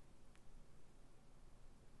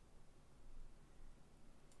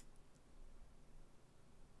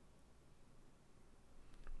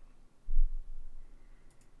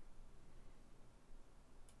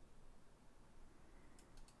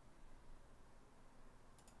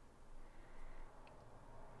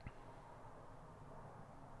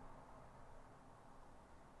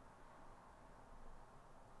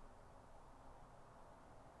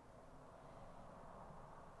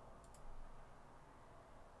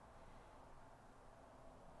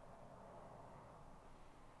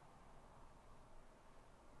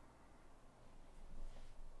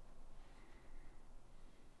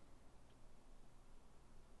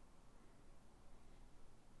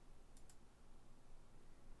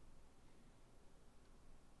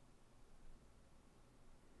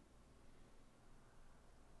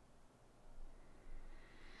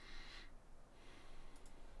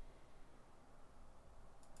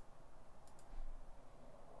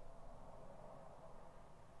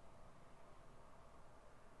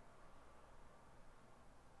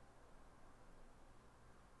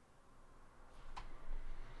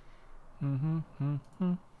 I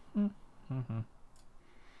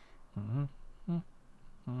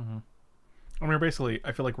mean, basically,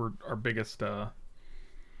 I feel like our biggest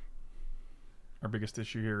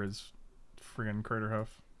issue here is friggin'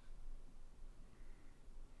 Craterhoof.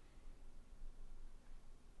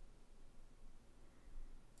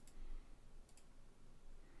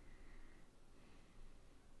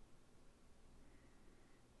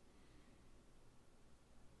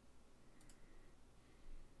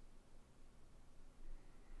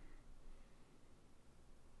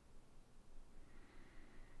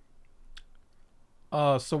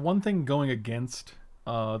 So one thing going against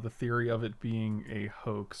the theory of it being a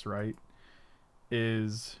hoax, right,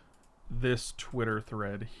 is this Twitter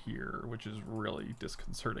thread here, which is really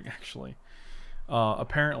disconcerting, actually.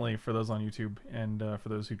 Apparently, for those on YouTube and for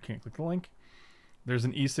those who can't click the link, there's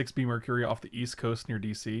an E6B Mercury off the East Coast near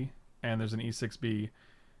DC, and there's an E6B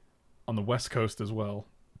on the West Coast as well.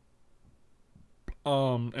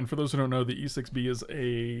 And for those who don't know, the E6B is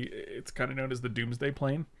it's kind of known as the Doomsday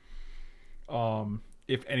plane.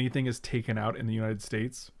 If anything is taken out in the United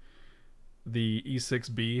States, the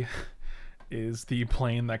E6B is the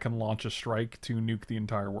plane that can launch a strike to nuke the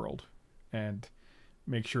entire world and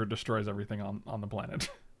make sure it destroys everything on the planet.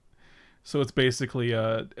 So it's basically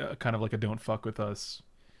a kind of like a don't fuck with us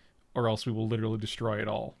or else we will literally destroy it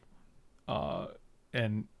all.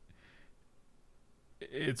 And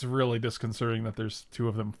it's really disconcerting that there's two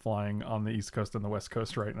of them flying on the East Coast and the West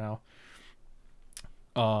Coast right now.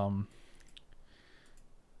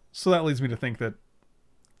 So that leads me to think that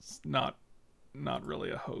it's not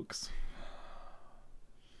really a hoax.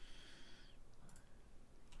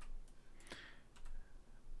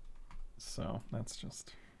 So that's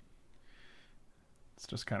just, it's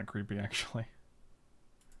just kind of creepy, actually.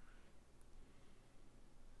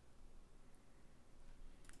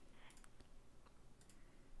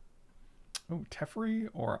 Oh, Teferi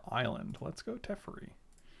or Island? Let's go Teferi.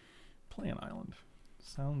 Play an Island.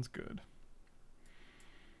 Sounds good.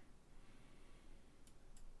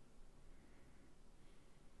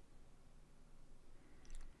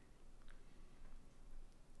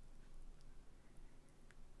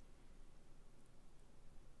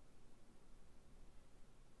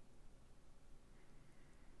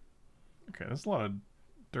 Okay, there's a lot of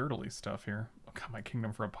dirtily stuff here. Oh, got my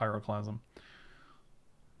kingdom for a pyroclasm.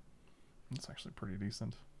 That's actually pretty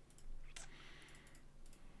decent.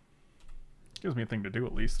 Gives me a thing to do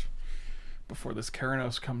at least. Before this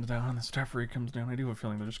Keranos comes down and this Teferi comes down. I do have a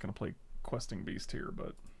feeling they're just going to play Questing Beast here,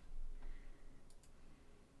 but...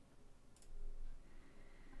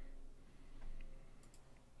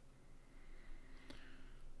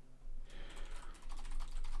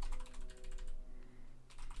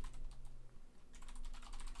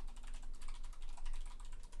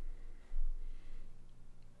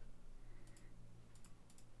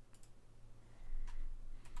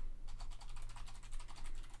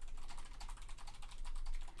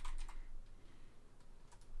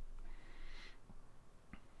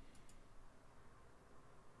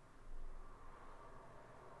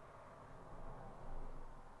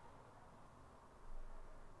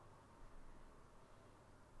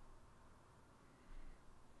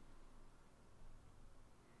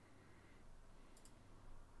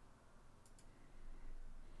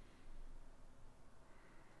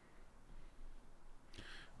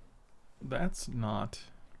 That's not...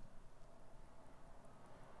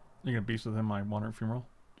 You're gonna beast within my Monarch Funeral?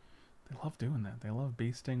 They love doing that. They love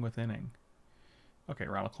beasting withinning. Okay,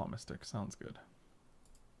 Rattleclaw Mystic. Sounds good.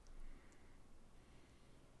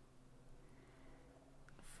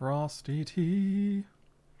 Frosty Tea.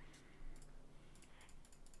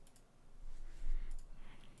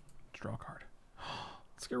 Let's draw a card.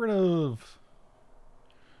 Let's get rid of...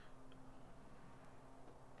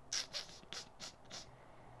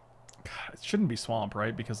 God, it shouldn't be Swamp,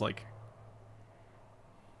 right? Because, like...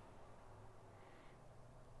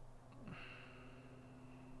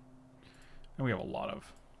 And we have a lot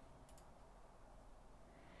of...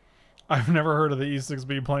 I've never heard of the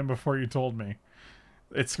E6B plane before you told me.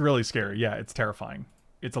 It's really scary. Yeah, it's terrifying.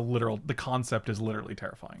 It's a literal... The concept is literally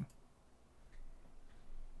terrifying.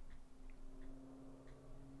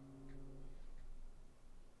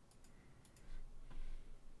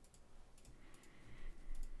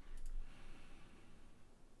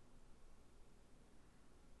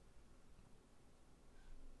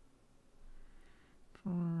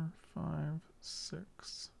 Four, 5,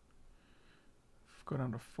 6. Go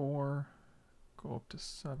down to 4. Go up to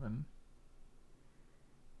 7.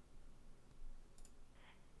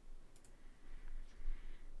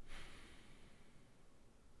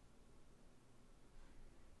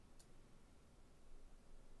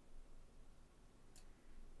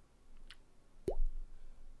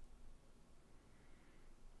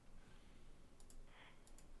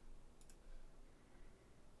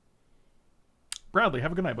 Bradley,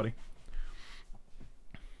 have a good night, buddy.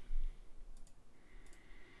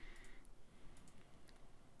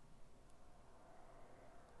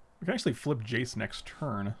 We can actually flip Jace next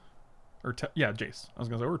turn. Or, yeah, Jace. I was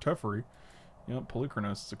going to say, or Teferi. Yep,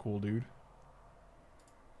 Polychronos is a cool dude.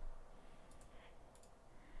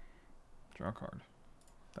 Draw a card.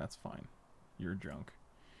 That's fine. You're junk.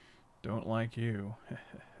 Don't like you.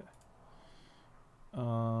 We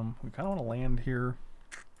kind of want to land here.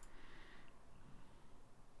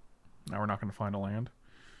 Now we're not going to find a land.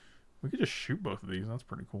 We could just shoot both of these. That's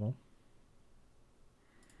pretty cool.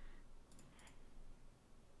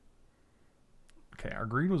 Okay, our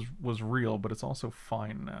greed was real, but it's also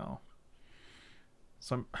fine now.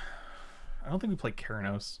 So I don't think we play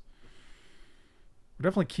Keranos. We're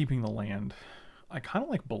definitely keeping the land. I kind of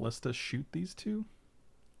like Ballista shoot these two.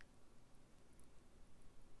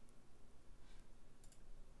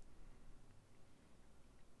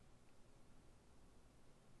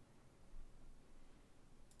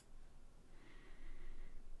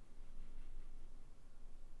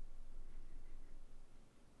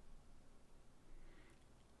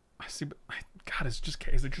 I see, but God, is it just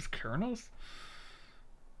Keranos?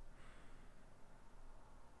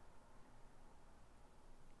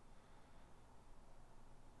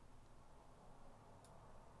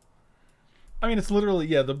 I mean, it's literally,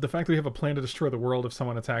 yeah, the fact that we have a plan to destroy the world if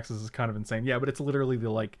someone attacks us is kind of insane. Yeah, but it's literally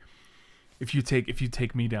the, like, if you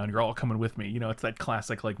take me down, you're all coming with me. You know, it's that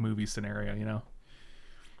classic, like, movie scenario, you know?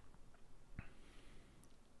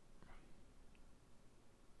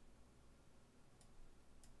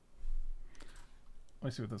 Let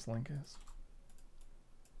me see what this link is.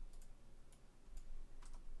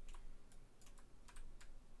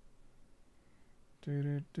 Do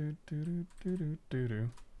do do do do do do do.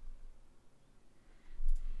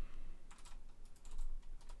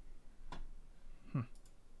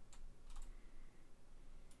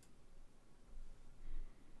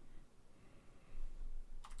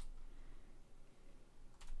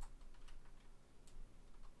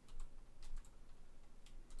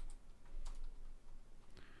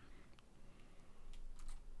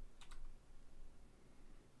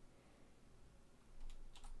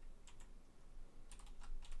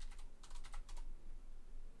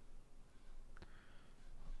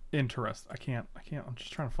 Interest. I can't. I'm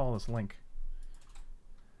just trying to follow this link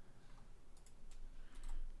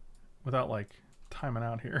without, like, timing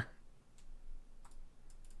out here.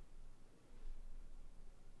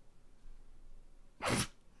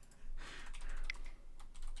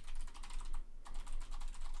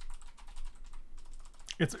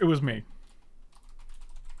 It was me.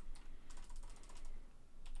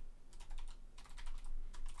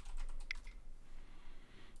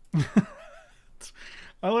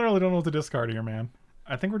 I literally don't know what to discard here, man.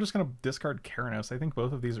 I think we're just going to discard Keranos. I think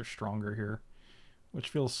both of these are stronger here, which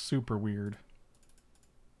feels super weird.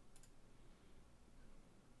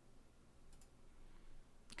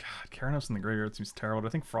 God, Keranos in the graveyard seems terrible.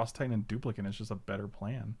 I think Frost Titan and Duplicate is just a better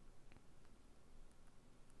plan.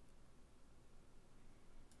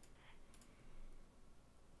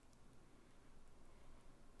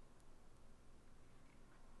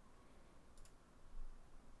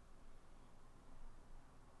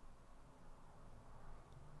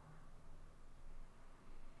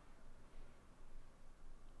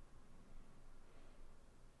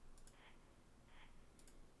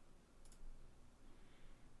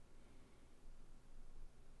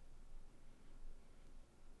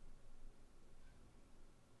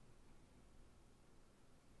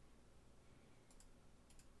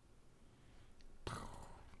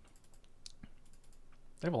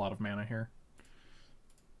 They have a lot of mana here.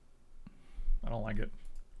 I don't like it.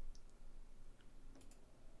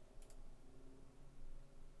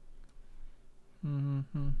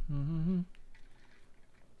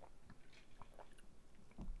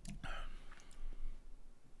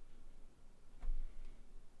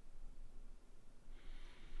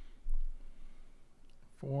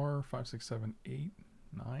 Four, 5, 6, 7, 8,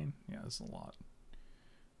 9. Yeah, this is a lot.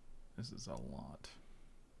 This is a lot.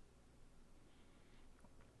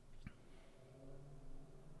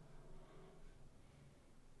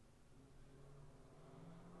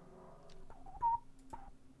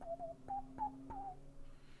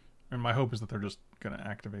 And my hope is that they're just going to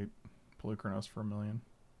activate Polukranos for 1 million.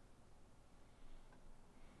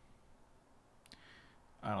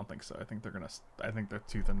 I don't think so. I think they're going to... I think they're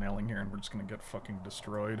tooth and nailing here, and we're just going to get fucking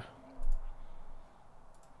destroyed.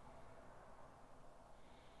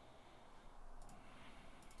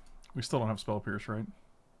 We still don't have Spell Pierce, right?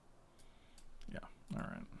 Yeah.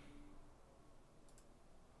 Alright.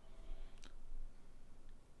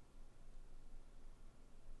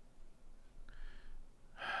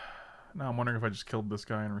 Now I'm wondering if I just killed this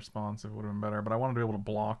guy in response, if it would have been better. But I wanted to be able to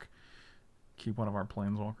block, keep one of our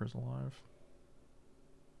planeswalkers alive.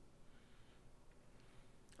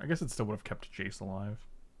 I guess it still would have kept Jace alive.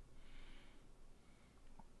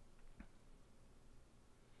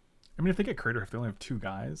 I mean, if they get Crater, if they only have 2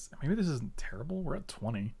 guys, maybe this isn't terrible. We're at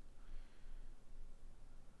 20.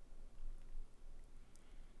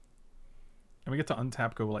 I we get to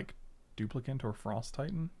untap, go like Duplicant or Frost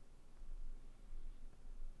Titan?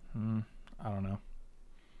 I don't know.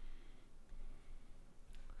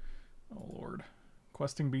 Oh lord.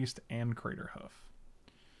 Questing Beast and Crater Hoof.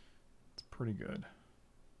 It's pretty good.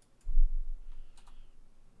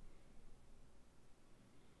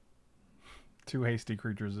 Two hasty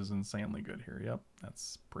creatures is insanely good here. Yep,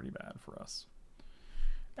 that's pretty bad for us.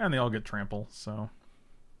 And they all get trample, so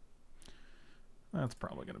that's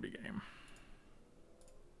probably going to be game.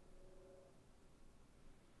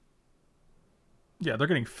 Yeah, they're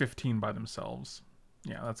getting 15 by themselves.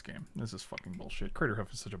 Yeah, that's game. This is fucking bullshit. Crater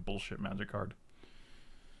Hoof is such a bullshit magic card.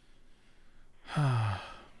 I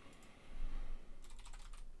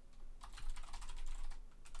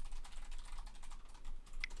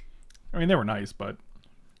mean, they were nice, but it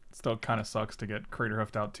still kind of sucks to get Crater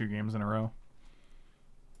Hoofed out 2 games in a row.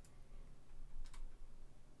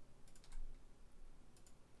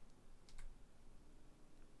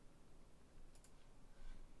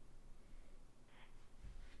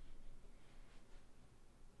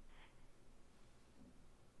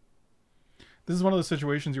 This is one of the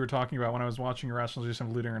situations you were talking about when I was watching your rationalization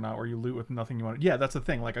of looting or not, where you loot with nothing you want. Yeah, that's the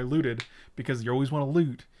thing. Like, I looted because you always want to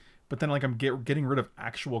loot, but then like I'm getting rid of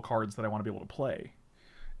actual cards that I want to be able to play.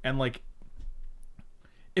 And like,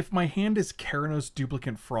 if my hand is Keranos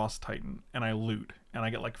Duplicant Frost Titan and I loot and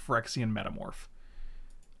I get like Phyrexian Metamorph,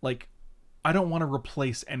 like I don't want to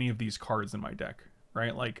replace any of these cards in my deck,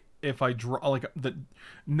 right? Like if I draw like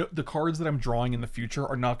the cards that I'm drawing in the future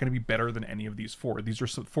are not going to be better than any of these 4. These are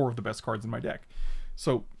 4 of the best cards in my deck.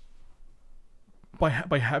 So by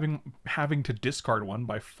having to discard one,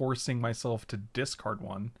 by forcing myself to discard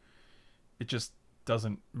one, it just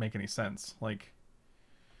doesn't make any sense. Like,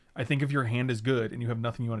 I think if your hand is good and you have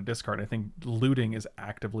nothing you want to discard, I think looting is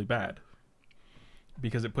actively bad,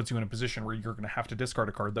 because it puts you in a position where you're going to have to discard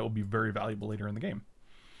a card that will be very valuable later in the game.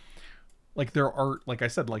 Like, there are, like I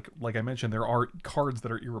said, like I mentioned, there are cards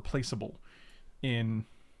that are irreplaceable in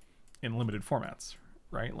limited formats,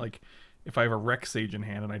 right? Like, if I have a Rex Sage in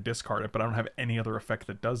hand and I discard it, but I don't have any other effect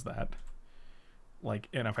that does that, like,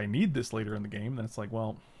 and if I need this later in the game, then it's like,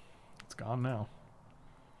 well, it's gone now.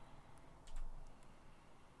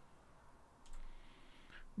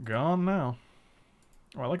 Gone now.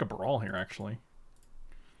 Oh, I like a Brawl here, actually.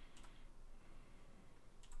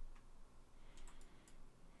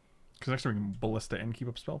 Because next time we can Ballista and keep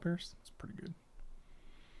up Spell Pierce. That's pretty good.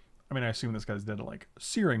 I mean, I assume this guy's dead to like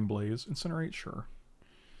Searing Blaze, Incinerate, sure.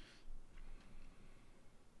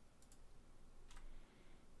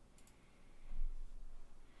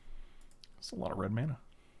 That's a lot of red mana.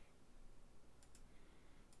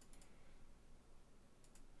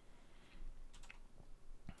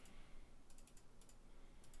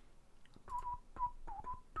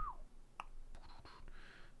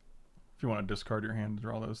 If you want to discard your hand to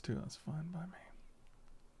draw those 2, that's fine by me.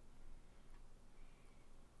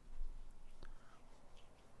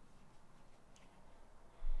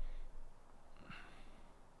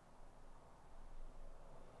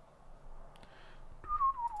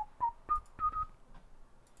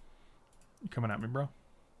 You coming at me, bro?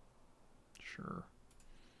 Sure.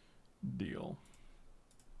 Deal.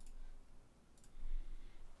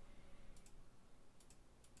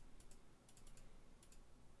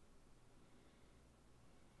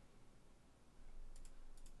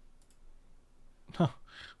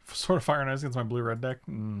 Sort of Fire and Ice against my blue-red deck?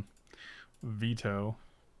 Veto.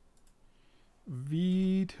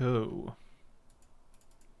 Veto.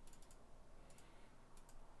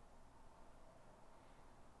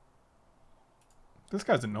 This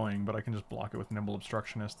guy's annoying, but I can just block it with Nimble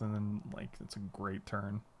Obstructionist, and then, like, it's a great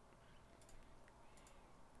turn.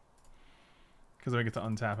 Because I get to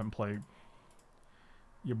untap and play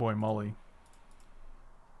your boy Mully.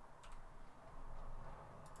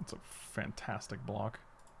 It's a fantastic block.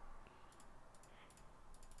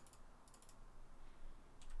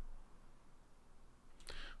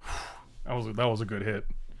 That was a good hit.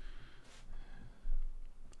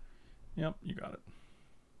 Yep, you got it.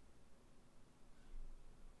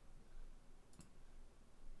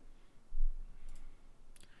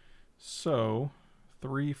 So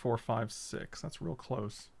 3, 4, 5, 6. That's real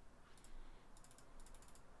close.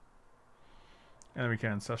 And then we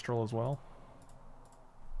can Ancestral as well.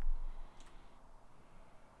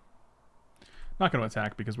 Not going to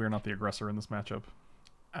attack because we are not the aggressor in this matchup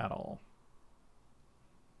at all.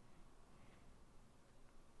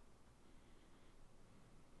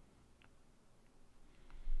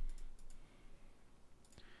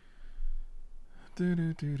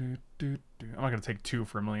 I'm not going to take 2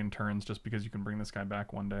 for a million turns just because you can bring this guy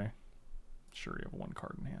back one day. Sure, you have 1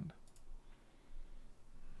 card in hand.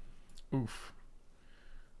 Oof.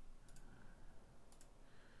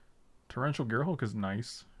 Torrential Gearhulk is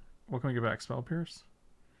nice. What can we get back? Spell Pierce?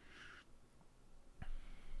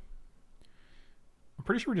 I'm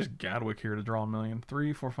pretty sure we just Gadwick here to draw a million.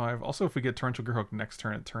 3, 4, 5. Also, if we get Torrential Gearhulk next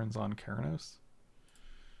turn, it turns on Keranos.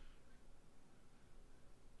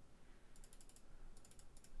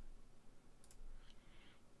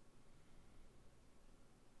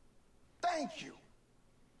 Thank you.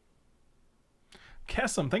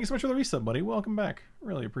 Kessim, thank you so much for the resub, buddy. Welcome back.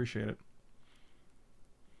 Really appreciate it.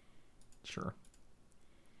 Sure.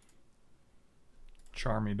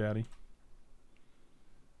 Charm me, daddy.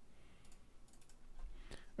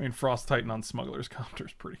 I mean, Frost Titan on Smuggler's Copter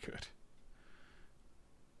is pretty good.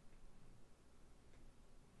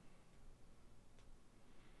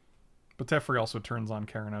 But Teferi also turns on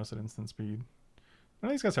Keranos at instant speed. None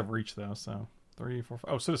of these guys have reach, though, so... 3, 4,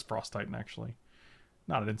 5... Oh, so does Frost Titan, actually.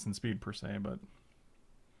 Not at instant speed, per se, but...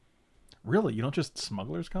 Really? You don't just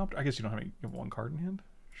Smuggler's Copter? I guess you don't have any... You have one card in hand?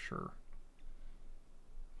 Sure.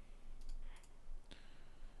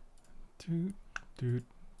 Doot, doot,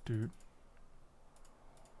 doot.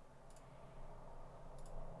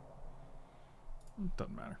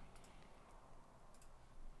 Doesn't matter.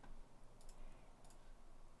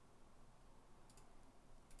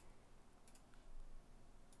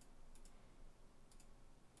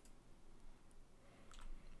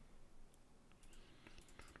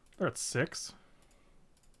 They're at 6.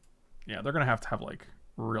 Yeah, they're going to have, like,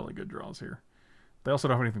 really good draws here. They also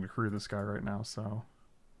don't have anything to crew this guy right now, so...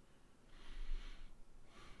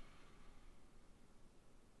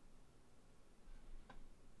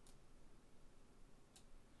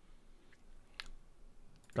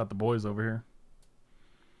 Got the boys over here.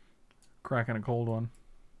 Cracking a cold one.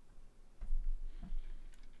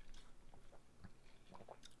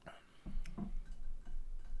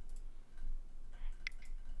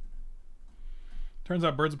 Turns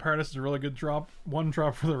out Birds of Paradise is a really good drop. One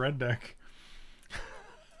drop for the red deck.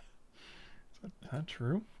 Is that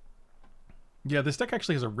true? Yeah, this deck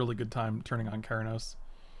actually has a really good time turning on Keranos.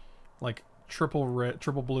 Like triple red,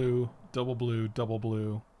 triple blue, double blue, double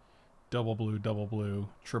blue, double blue, double blue,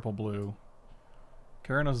 triple blue.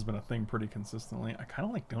 Keranos has been a thing pretty consistently. I kind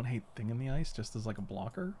of like don't hate Thing in the Ice just as like a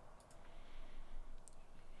blocker.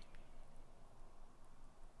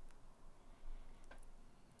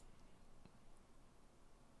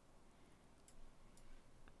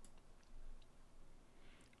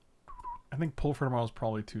 I think Pull for Tomorrow is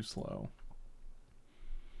probably too slow.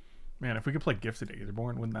 Man, if we could play Gifted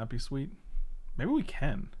Aetherborn, wouldn't that be sweet? Maybe we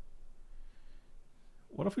can.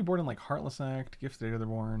 What if we board in like Heartless Act, Gifted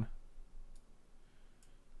Aetherborn?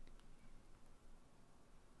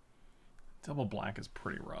 Double black is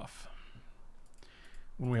pretty rough.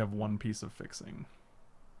 When we have one piece of fixing.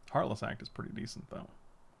 Heartless Act is pretty decent though.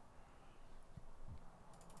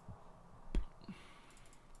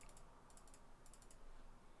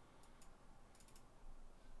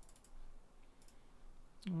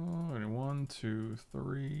 Oh, 1, 2,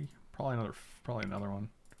 3. Probably another one.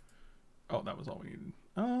 Oh, that was all we needed.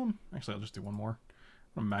 Actually, I'll just do one more.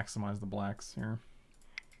 I'm gonna maximize the blacks here.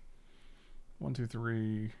 1, 2,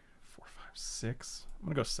 3, 4, 5, 6. I'm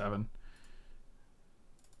gonna go 7.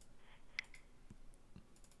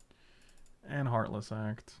 And Heartless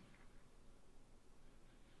Act.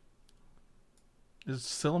 Is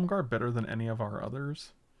Silumgar better than any of our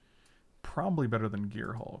others? Probably better than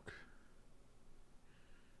Gearhulk.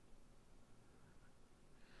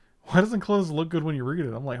 Why doesn't Close look good when you read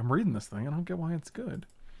it? I'm reading this thing. I don't get why it's good.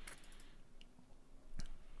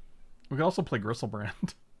 We could also play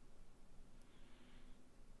Gristlebrand.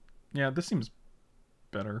 Yeah, this seems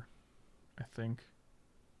better, I think.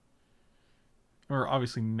 We're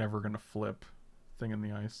obviously never going to flip Thing in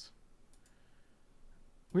the Ice.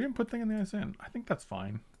 We didn't put Thing in the Ice in. I think that's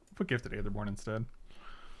fine. Put Gifted Aetherborn instead.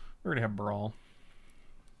 We already have Brawl.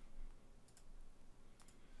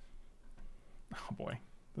 Oh boy.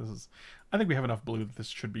 I think we have enough blue that this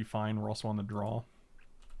should be fine. We're also on the draw.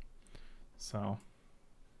 So.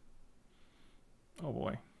 Oh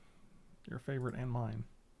boy. Your favorite and mine.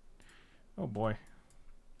 Oh boy.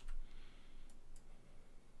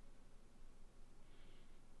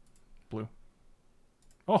 Blue.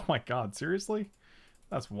 Oh my god, seriously?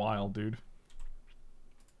 That's wild, dude.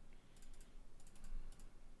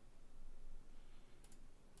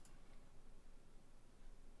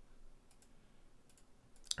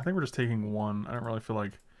 I think we're just taking one. I don't really feel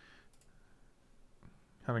like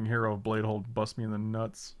having Hero of Bladehold bust me in the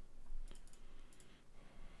nuts.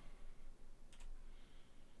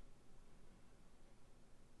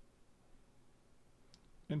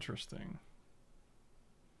 Interesting.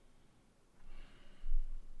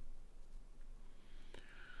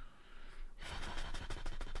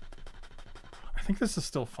 I think this is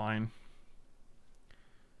still fine.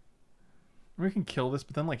 We can kill this,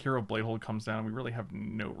 but then like Hero of Bladehold comes down and we really have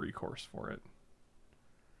no recourse for it.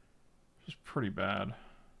 Which is pretty bad.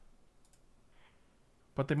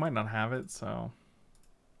 But they might not have it, so...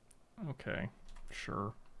 Okay,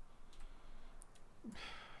 sure.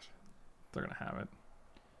 They're gonna have it.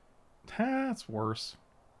 That's worse.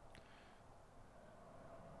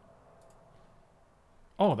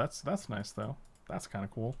 Oh, that's nice though. That's kind of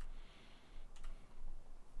cool.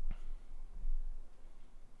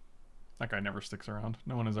 That guy never sticks around.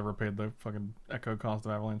 No one has ever paid the fucking echo cost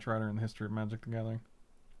of Avalanche Rider in the history of Magic the Gathering.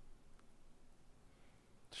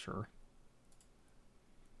 Sure.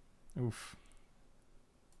 Oof.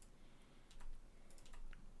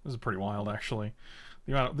 This is pretty wild, actually.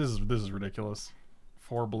 The amount of, this is ridiculous.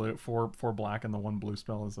 4 blue, 4 black, and the 1 blue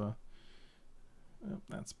spell is a.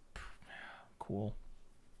 That's cool.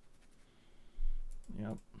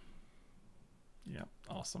 Yep. Yep.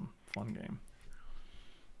 Awesome. Fun game.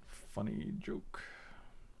 Funny joke.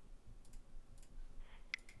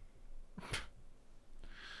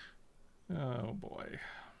 Oh boy.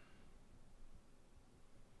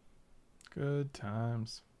 Good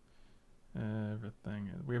times.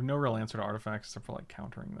 Everything. We have no real answer to artifacts except for like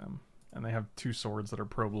countering them. And they have 2 swords that are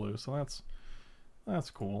pro blue, so that's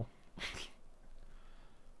cool.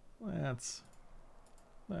 That's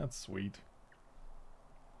sweet.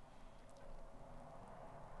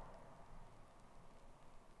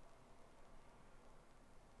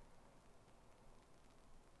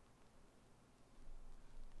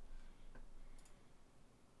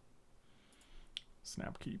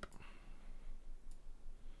 Snap keep.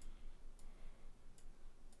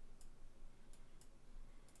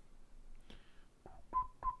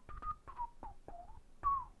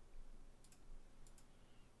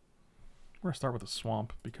 We're going to start with a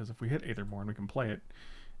swamp, because if we hit Aetherborn, we can play it.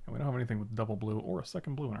 And we don't have anything with double blue or a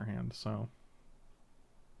second blue in our hand, so...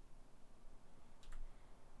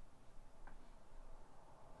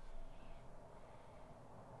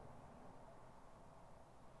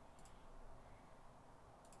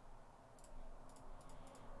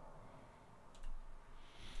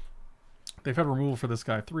 They've had removal for this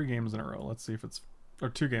guy 3 games in a row. Let's see if it's... Or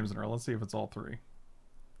 2 games in a row. Let's see if it's all 3.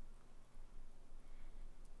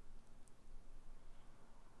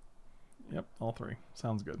 Yep, all 3.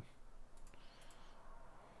 Sounds good.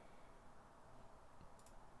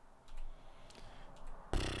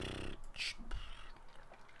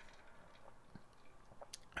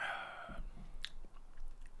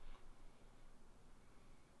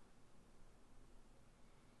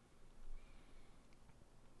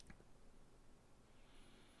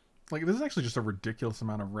 Like, this is actually just a ridiculous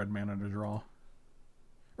amount of red mana to draw.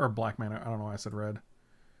 Or black mana. I don't know why I said red.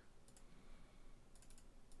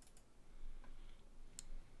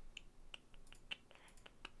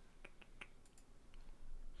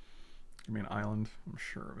 Give me an island. I'm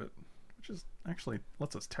sure of it. Which is actually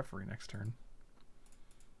lets us Teferi next turn.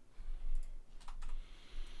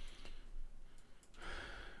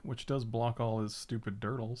 Which does block all his stupid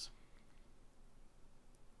dirtles.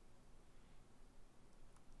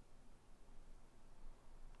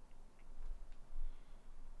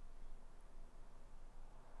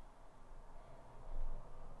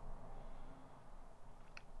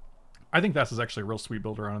 I think Thassa is actually a real sweet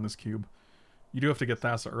build around in this cube. You do have to get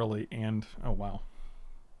Thassa early and... Oh, wow.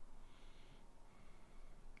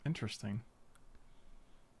 Interesting.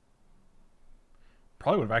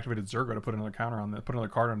 Probably would have activated Zergo to put another counter on this, put another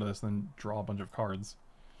card onto this, and then draw a bunch of cards.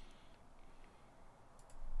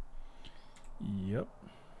 Yep.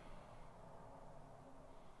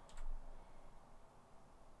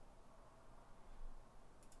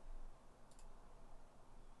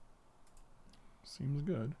 Seems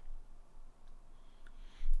good.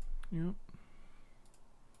 Yep.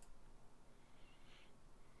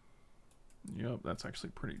 Yep, that's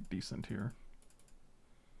actually pretty decent here.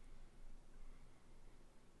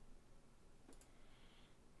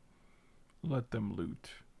 Let them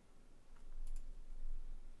loot.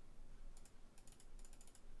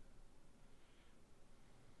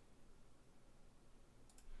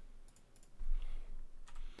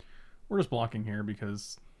 We're just blocking here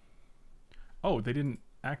because... Oh, they didn't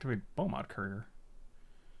activate Beaumont Courier.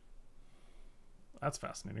 That's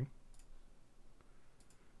fascinating.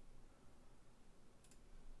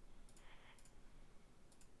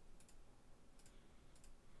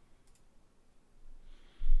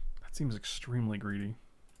 That seems extremely greedy.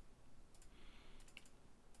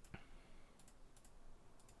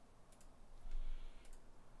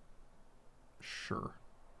 Sure.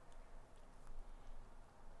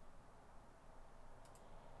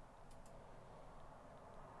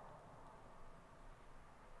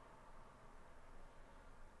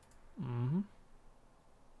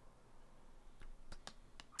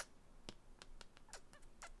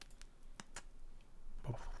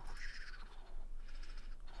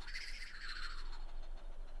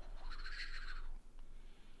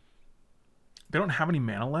 They don't have any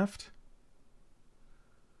mana left?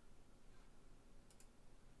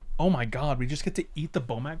 Oh my god, we just get to eat the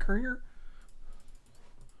Bomat Courier?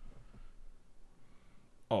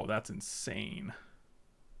 Oh, that's insane.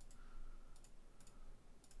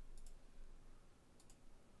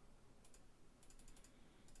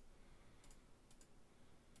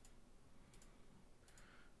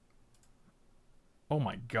 Oh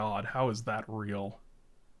my god, how is that real?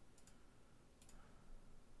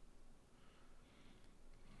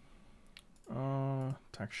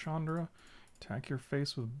 Attack Chandra. Attack your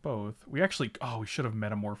face with both. We actually... Oh, we should have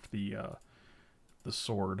metamorphed the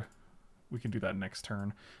sword. We can do that next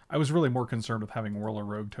turn. I was really more concerned with having Whirler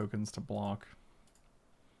Rogue tokens to block.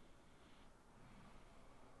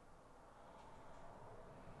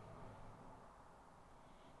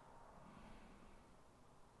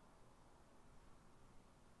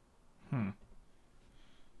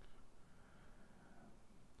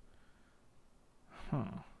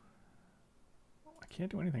 I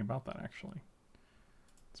can't do anything about that, actually.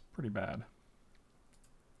 It's pretty bad.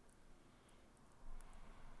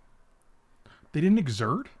 They didn't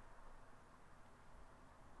exert?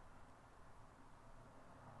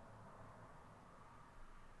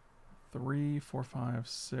 Three, four, five,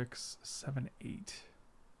 six, seven, eight.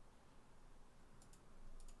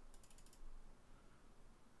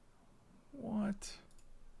 What?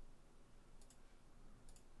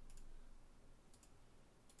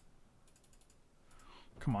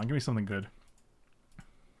 Come on, give me something good.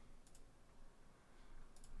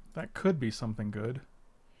 That could be something good.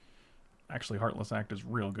 Actually, Heartless Act is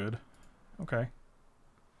real good. Okay.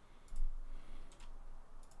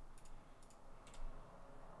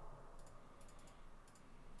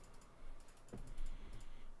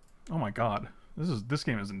 Oh my god. This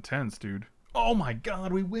game is intense, dude. Oh my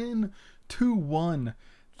god, we win 2-1.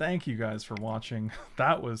 Thank you guys for watching.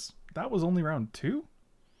 That was only round 2?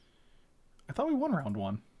 I thought we won round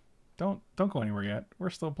 1. Don't go anywhere yet. We're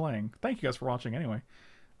still playing. Thank you guys for watching anyway.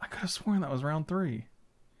 I could have sworn that was round 3.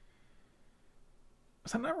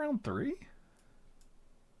 Was that not round 3?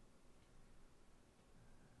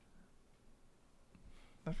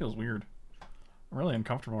 That feels weird. I'm really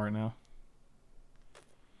uncomfortable right now.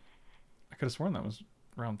 I could have sworn that was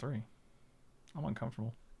round 3. I'm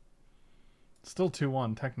uncomfortable. Still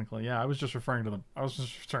 2-1 technically. Yeah, I was just referring to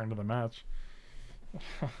the match.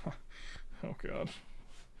 Oh god.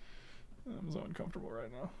 I'm so uncomfortable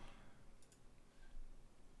right now.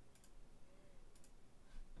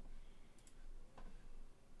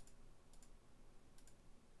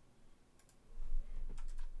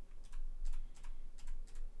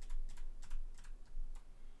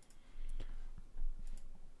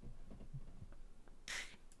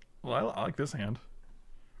 Well, I like this hand.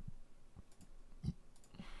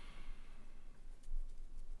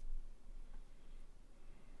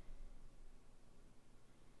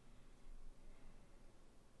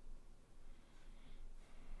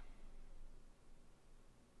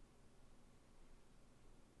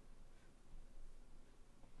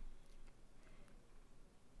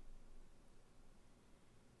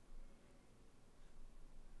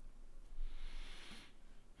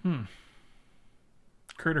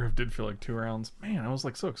 Crater did feel like 2 rounds. Man, I was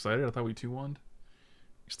like so excited. I thought we 2-1'd.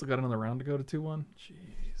 We still got another round to go to 2-1.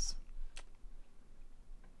 Jeez.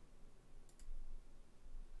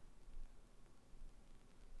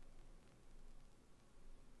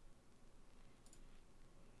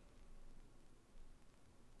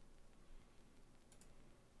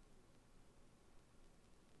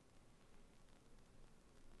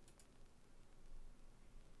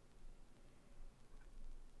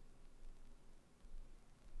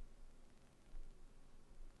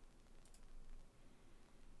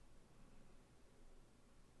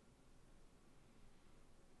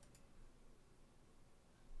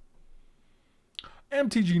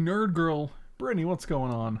 MTG Nerd Girl. Brittany, what's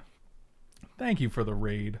going on? Thank you for the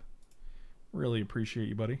raid. Really appreciate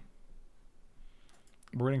you, buddy.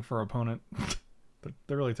 We're waiting for our opponent.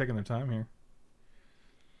 They're really taking their time here.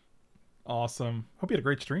 Awesome. Hope you had a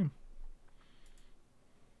great stream.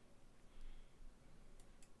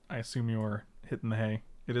 I assume you are hitting the hay.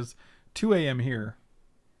 It is 2 a.m. here.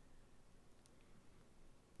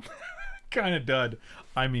 Kind of dud.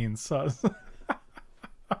 I mean, sus.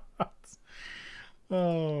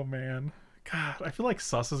 Oh, man. God, I feel like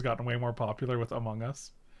sus has gotten way more popular with Among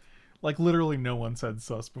Us. Like, literally no one said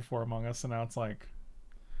sus before Among Us, and now it's like...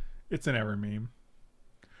 It's in every meme.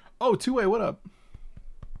 Oh, 2A, what up?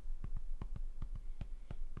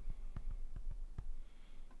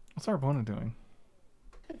 What's our opponent doing?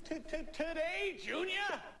 Today,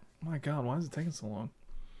 Junior? My god, why is it taking so long?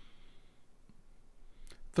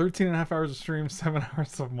 13 and a half hours of stream, 7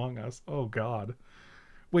 hours of Among Us. Oh, God.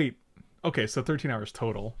 Wait. Okay, so 13 hours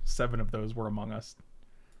total. 7 of those were Among Us.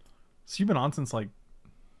 So you've been on since like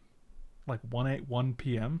 1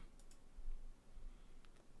 p.m.?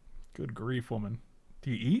 Good grief, woman.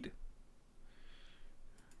 Do you eat?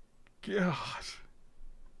 God.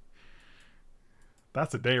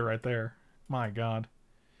 That's a day right there. My God.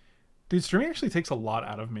 Dude, streaming actually takes a lot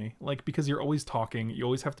out of me. Like, because you're always talking. You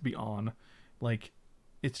always have to be on. Like,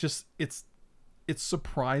 it's just, it's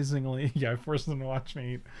surprisingly... Yeah, forced them to watch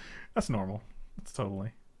me eat. That's normal. It's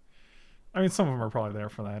totally... I mean, some of them are probably there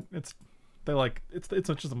for that. It's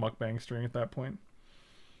just a mukbang stream at that point.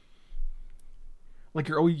 Like,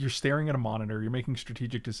 you're staring at a monitor. You're making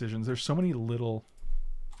strategic decisions. There's so many little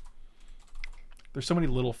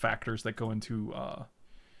factors that go into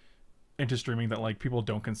streaming that like people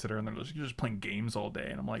don't consider, and you're just playing games all day.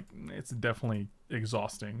 And I'm like, it's definitely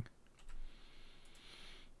exhausting.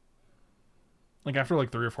 Like after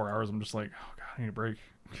like 3 or 4 hours, I'm just like, oh God, I need a break,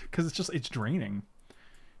 because it's draining.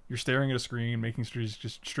 You're staring at a screen, making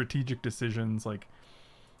strategic decisions. Like,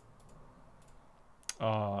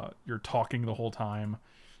 you're talking the whole time.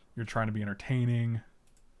 You're trying to be entertaining.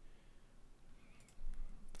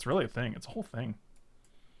 It's really a thing. It's a whole thing.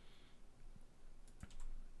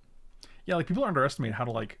 Yeah, like people underestimate how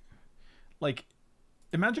to like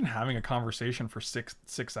imagine having a conversation for 6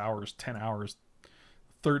 hours, 10 hours,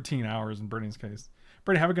 13 hours in Brittany's case.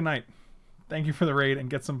 Brittany, have a good night. Thank you for the raid, and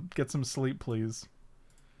get some sleep, please.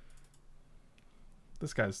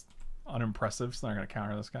 This guy's unimpressive, so I'm not going to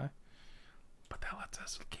counter this guy. But that lets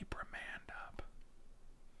us keep remand up.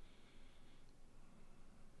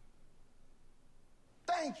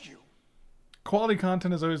 Thank you. Quality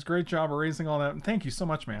content is always great job erasing all that. And thank you so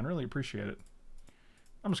much, man. Really appreciate it.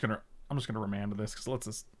 I'm just gonna remand this because let's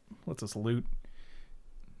us loot.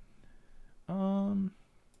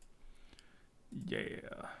 Yeah.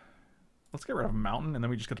 Let's get rid of Mountain, and then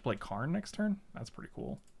we just get to play Karn next turn. That's pretty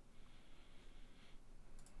cool.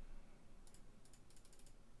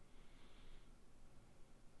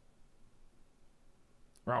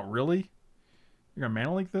 Wow, really? You're gonna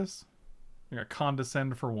mana leak this? You're gonna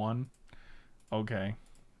condescend for 1? Okay,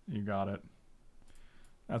 you got it.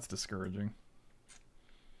 That's discouraging.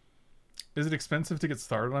 Is it expensive to get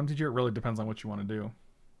started on MTG? It really depends on what you want to do.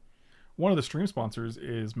 One of the stream sponsors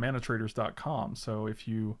is manatraders.com. So if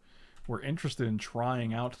you were interested in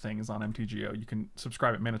trying out things on MTGO, you can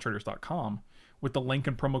subscribe at manatraders.com with the link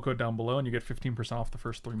and promo code down below, and you get 15% off the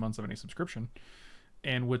first 3 months of any subscription.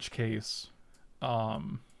 In which case,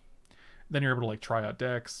 then you're able to like try out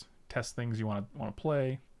decks, test things you want to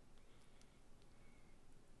play.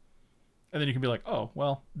 And then you can be like, oh,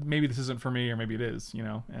 well, maybe this isn't for me, or maybe it is, you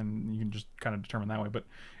know, and you can just kind of determine that way. But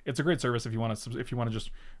it's a great service if you want to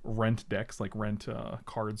just rent decks, like rent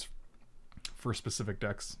cards for specific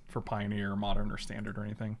decks for Pioneer, Modern, or Standard, or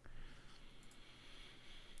anything.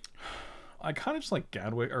 I kind of just like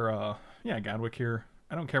Gadwick, or yeah, Gadwick here.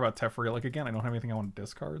 I don't care about Teferi. Like, again, I don't have anything I want to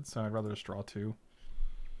discard, so I'd rather just draw 2.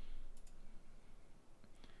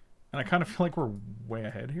 And I kind of feel like we're way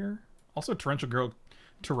ahead here. Also, Torrential Girl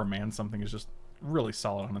to remand something is just really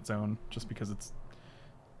solid on its own, just because it's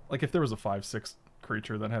like, if there was a 5/6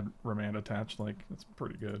 creature that had remand attached, like, it's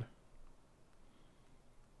pretty good.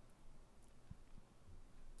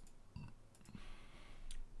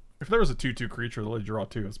 If there was a 2/2 creature that let you draw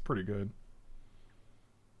 2, it's pretty good.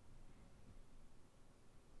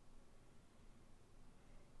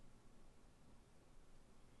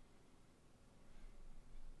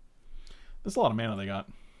 There's a lot of mana they got.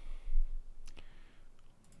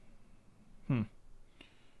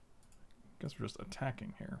 Guess we're just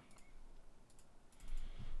attacking here.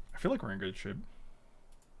 I feel like we're in good shape.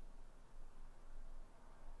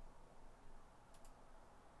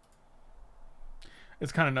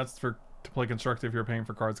 It's kind of nuts to play constructive if you're paying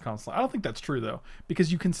for cards constantly. I don't think that's true though,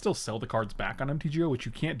 because you can still sell the cards back on MTGO, which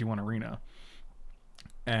you can't do on Arena.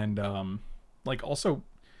 And like, also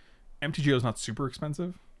MTGO is not super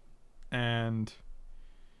expensive, and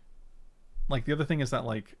like the other thing is that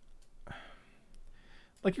like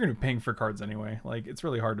you're gonna be paying for cards anyway. Like, it's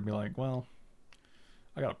really hard to be like, well,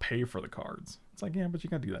 I gotta pay for the cards. It's like, yeah, but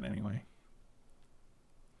you gotta do that anyway.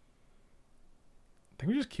 I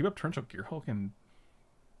think we just keep up Torrential Gearhulk and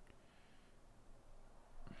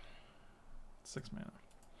 6 mana.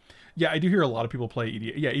 Yeah, I do hear a lot of people play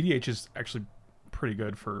EDH. Yeah, EDH is actually pretty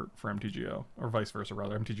good for MTGO, or vice versa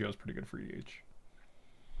rather. MTGO is pretty good for EDH.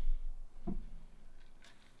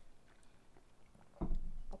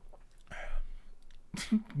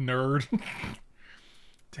 Nerd.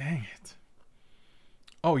 Dang it.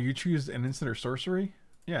 Oh, you choose an instant or sorcery?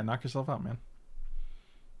 Yeah, knock yourself out, man.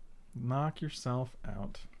 Knock yourself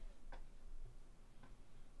out.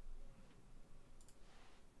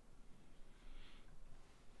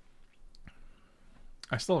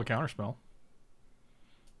 I still have a counterspell.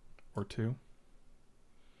 Or two.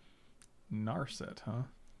 Narset, huh?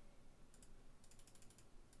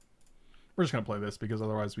 We're just going to play this because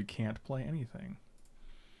otherwise we can't play anything.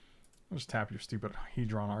 Just tap your stupid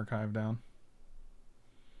Hedron archive down.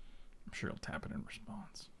 I'm sure you'll tap it in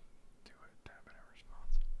response. Do it, tap it in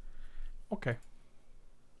response. Okay.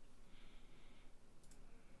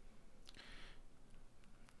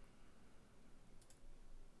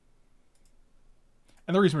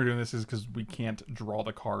 And the reason we're doing this is because we can't draw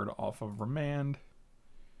the card off of Remand.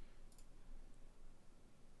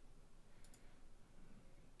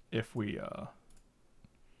 If we,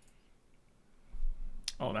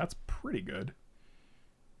 Oh, that's pretty good.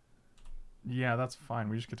 Yeah, that's fine.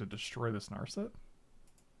 We just get to destroy this Narset.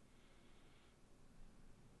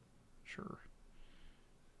 Sure.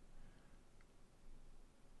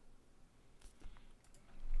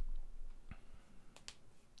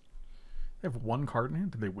 They have one card in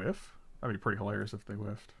hand. Did they whiff? That'd be pretty hilarious if they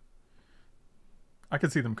whiffed. I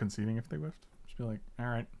could see them conceding if they whiffed. Just be like, all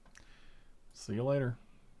right, see you later.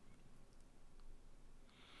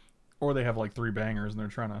 Or they have like 3 bangers and they're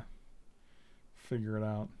trying to figure it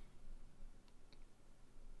out.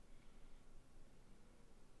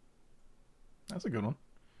 That's a good one.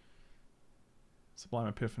 Sublime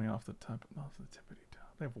Epiphany off the tippity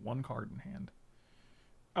top. They have 1 card in hand.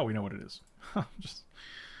 Oh, we know what it is. Just,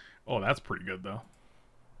 oh, that's pretty good though.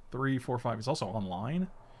 3, 4, 5. It's also online.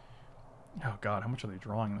 Oh god, how much are they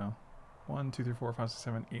drawing though? 1, 2, 3, 4, 5, 6,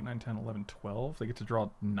 7, 8, 9, 10, 11, 12. They get to draw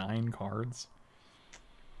 9 cards.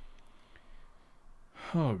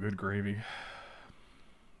 Oh, good gravy.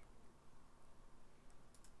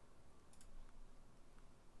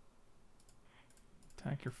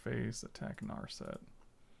 Attack your face, attack Narset.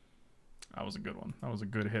 That was a good one. That was a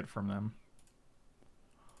good hit from them.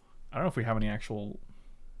 I don't know if we have any actual...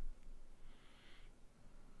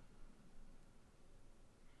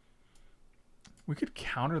 We could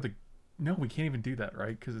counter the... No, we can't even do that,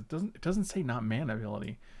 right? Because it doesn't say not mana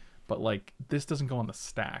ability. But, like, this doesn't go on the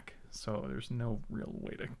stack. So there's no real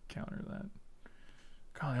way to counter that.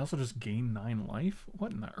 God, they also just gain 9 life?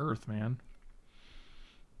 What in the earth, man?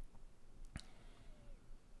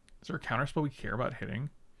 Is there a counterspell we care about hitting?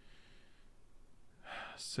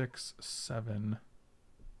 6, 7...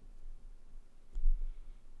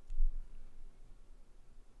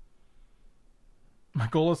 My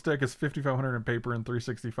Golos deck is 5,500 in paper and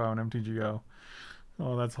 365 on mtgo.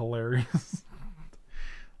 Oh, that's hilarious.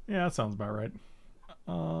 Yeah, that sounds about right.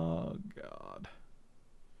 Oh, God.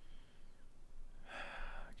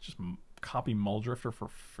 Just copy Muldrifter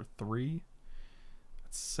for 3.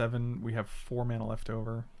 That's 7. We have 4 mana left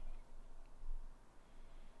over.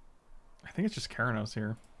 I think it's just Keranos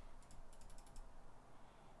here.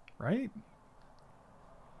 Right?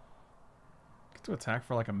 Get to attack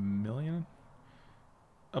for like 1 million.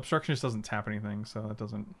 Obstructionist doesn't tap anything, so that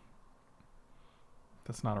doesn't...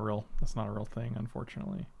 That's not a real thing,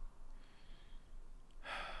 unfortunately.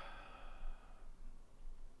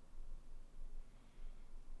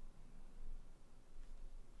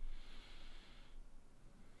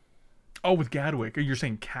 Oh, with Gadwick. You're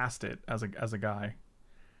saying cast it as a guy.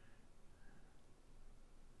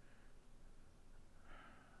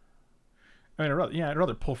 I mean, I'd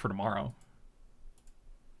rather pull for tomorrow.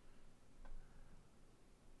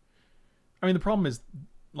 I mean, the problem is,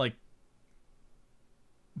 like,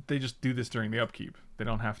 they just do this during the upkeep. They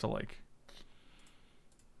don't have to, like,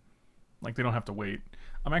 they don't have to wait.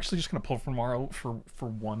 I'm actually just going to pull for tomorrow for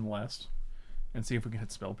 1 less and see if we can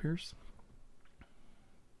hit Spell Pierce.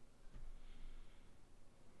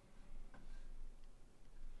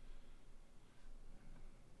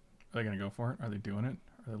 Are they going to go for it? Are they doing it?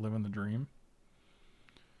 Are they living the dream?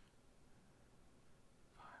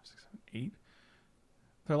 5, 6, 7, 8.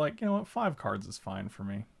 They're like, you know what? 5 cards is fine for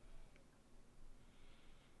me.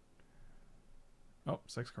 Oh,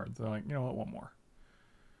 6 cards. They're like, you know what? 1 more.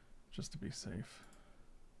 Just to be safe.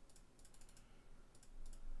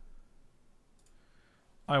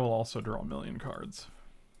 I will also draw 1 million cards.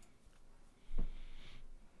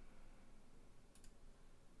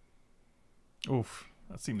 Oof.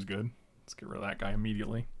 That seems good. Let's get rid of that guy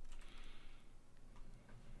immediately.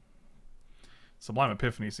 Sublime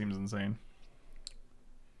Epiphany seems insane.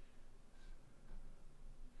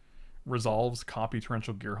 Resolves, copy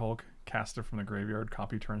Torrential Gearhulk, cast it from the graveyard,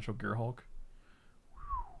 copy Torrential Gearhulk.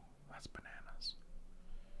 Whew, that's bananas.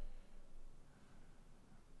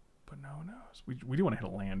 But no. We do want to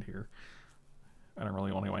hit a land here. I don't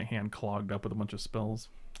really want my hand clogged up with a bunch of spells.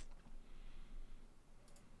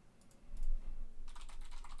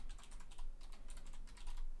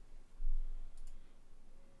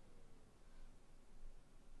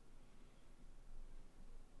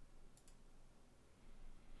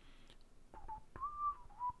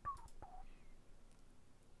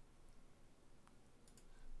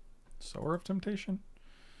 Sower of Temptation?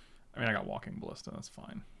 I mean, I got Walking Ballista, that's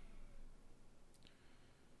fine.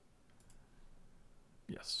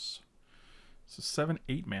 Yes. So 7,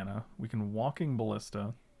 8 mana. We can Walking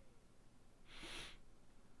Ballista.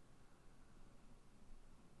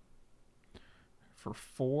 For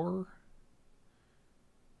 4.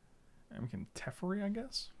 And we can Teferi, I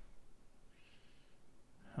guess?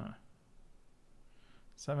 Huh.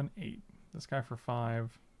 7, 8. This guy for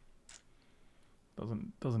 5.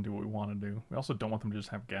 Doesn't do what we want to do. We also don't want them to just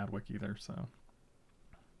have Gadwick either, so.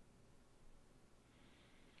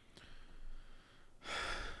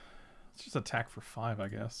 Let's just attack for 5, I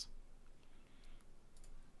guess.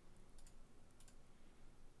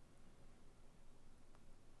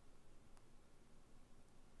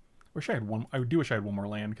 Wish I had one. I do wish I had one more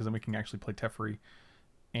land, because then we can actually play Teferi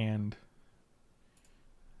and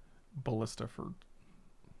Ballista for.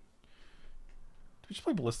 Do we just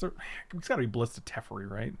play Ballista? It's got to be Ballista Teferi,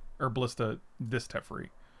 right? Or Ballista this Teferi.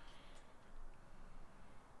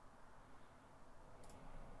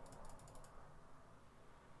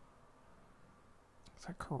 Is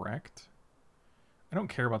that correct? I don't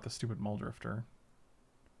care about the stupid Muldrifter.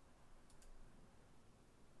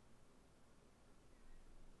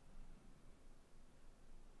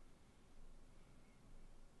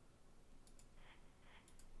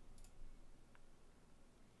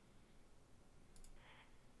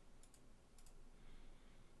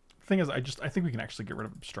 Thing is, I think we can actually get rid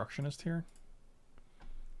of Obstructionist here.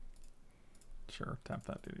 Sure, tap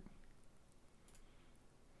that dude.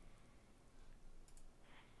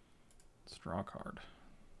 Let's draw a card.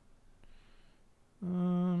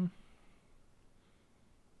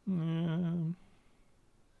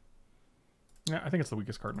 Yeah, I think it's the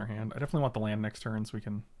weakest card in our hand. I definitely want the land next turn so we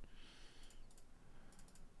can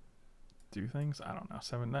do things. I don't know.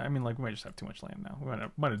 7. I mean, like, we might just have too much land now. We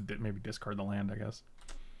might have maybe discard the land, I guess.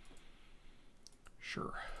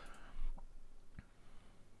 Sure.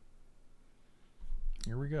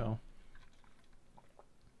 Here we go.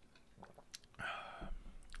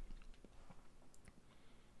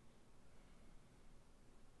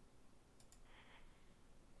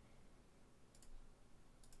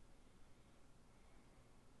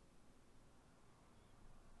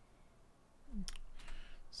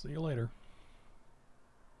 See you later.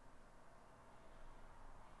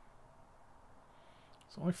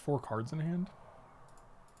 So only 4 cards in hand.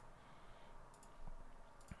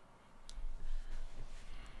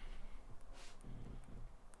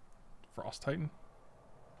 Frost Titan.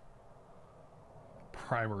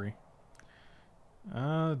 Primary.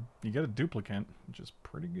 You get a duplicate, which is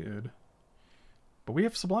pretty good. But we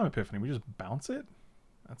have Sublime Epiphany. We just bounce it?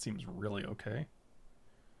 That seems really okay.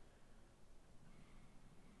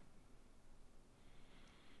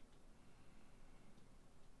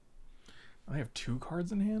 I have 2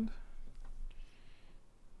 cards in hand.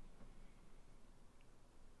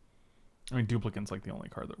 I mean, Duplicate's like the only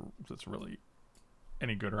card that's really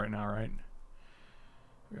any good right now, right?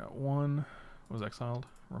 We got 1. Was exiled?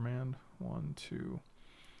 Remand. 1, 2.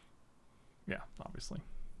 Yeah, obviously.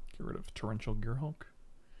 Get rid of Torrential Gearhulk.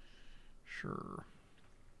 Sure.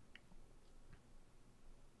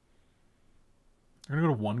 We're gonna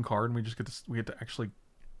go to 1 card and we get to actually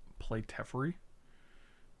play Teferi.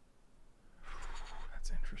 That's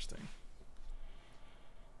interesting.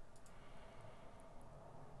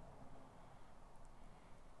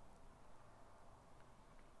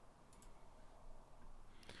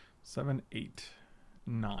 Seven, 8,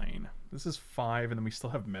 9. This is 5, and then we still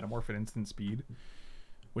have Metamorph at instant speed,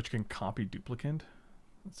 which can copy Duplicant.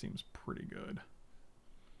 That seems pretty good.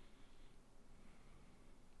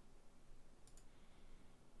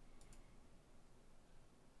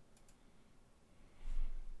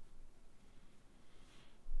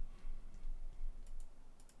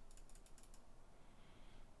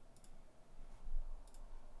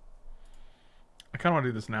 I kind of want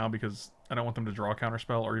to do this now because I don't want them to draw a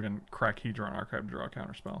counterspell or even crack Hedron Archive to draw a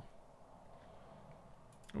counterspell.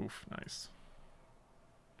 Oof, nice.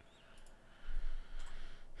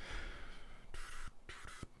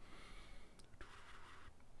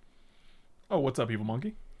 Oh, what's up, Evil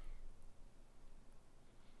Monkey?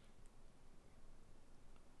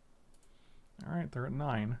 Alright, they're at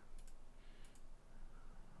 9.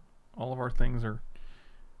 All of our things are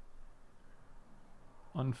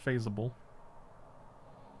unfazable.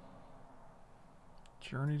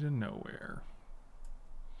 Journey to Nowhere.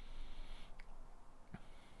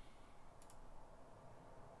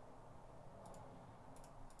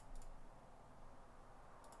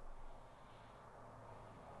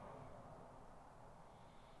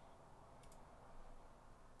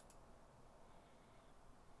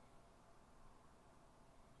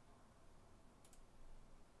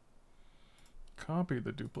 Copy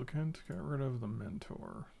the duplicate. Get rid of the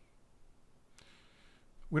mentor.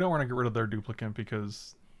 We don't want to get rid of their duplicate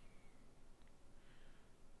because,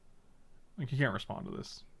 like, you can't respond to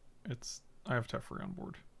this. I have Teferi on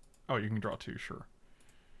board. Oh, you can draw 2, sure.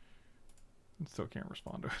 Still can't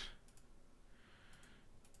respond to it.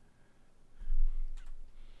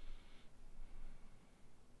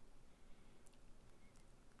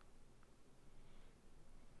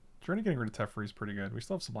 Trying to getting rid of Teferi is pretty good. We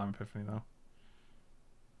still have Sublime Epiphany though.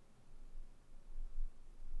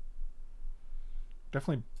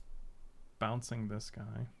 Definitely bouncing this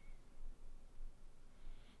guy.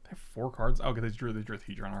 They have 4 cards. Oh, okay, they drew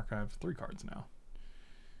Hedron Archive. 3 cards now.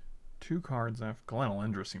 2 cards left.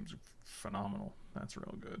 Glenelendra seems phenomenal. That's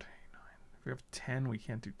real good. 9. If we have 10, we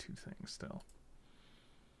can't do 2 things still.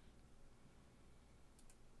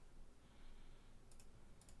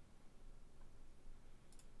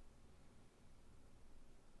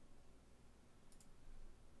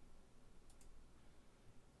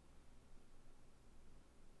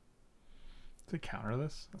 To counter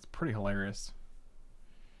this? That's pretty hilarious.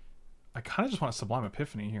 I kind of just want a Sublime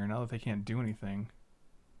Epiphany here now that they can't do anything.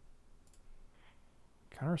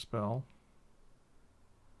 Counter spell.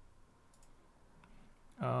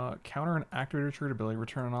 Counter an activator triggered ability.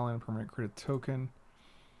 Return an all-in permanent. Create a token.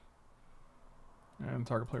 And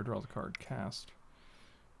target player draws a card. Cast.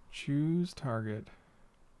 Choose target.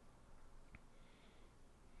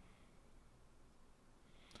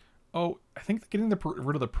 Oh, I think getting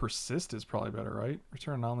rid of the persist is probably better, right?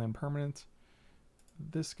 Return an non-land permanent.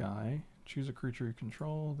 This guy. Choose a creature you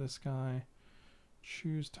control. This guy.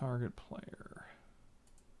 Choose target player.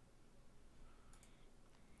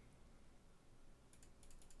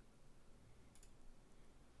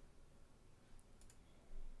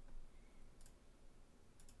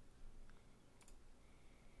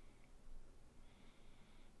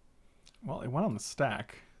 Well, it went on the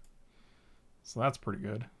stack. So that's pretty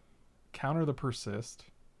good. Counter the persist.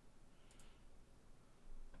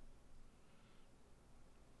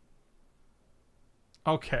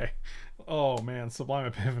 Okay. Oh man, Sublime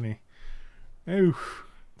Epiphany. Oof.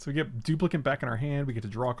 So we get duplicate back in our hand. We get to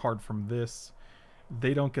draw a card from this.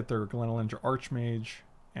 They don't get their Glenelendra Archmage.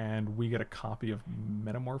 And we get a copy of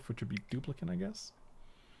Metamorph, which would be duplicate, I guess.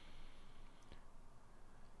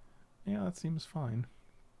 Yeah, that seems fine.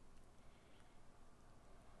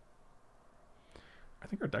 I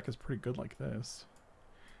think our deck is pretty good like this.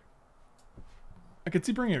 I could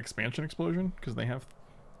see bringing an Expansion Explosion, because they have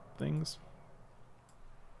things.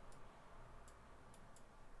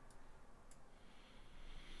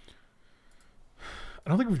 I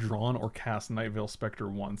don't think we've drawn or cast Night Veil Spectre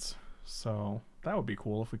once, so that would be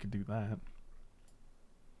cool if we could do that.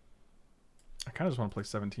 I kind of just want to play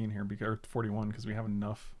 17 here, or 41, because we have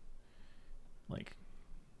enough, like,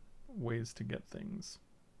 ways to get things.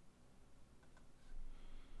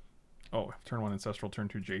 Oh, turn 1 Ancestral, turn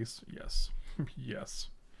 2 Jace. Yes. Yes.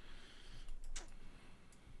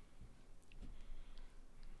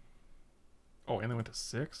 Oh, and they went to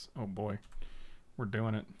 6? Oh boy. We're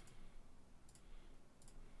doing it.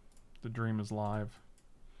 The dream is live.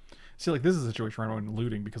 See, like, this is a situation where I'm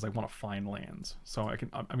looting because I want to find lands. So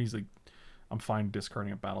I'm fine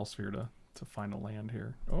discarding a battle sphere to find a land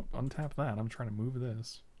here. Oh, untap that. I'm trying to move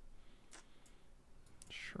this.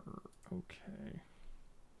 Sure. Okay.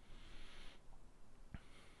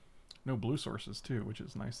 No blue sources too, which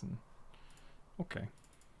is nice and okay.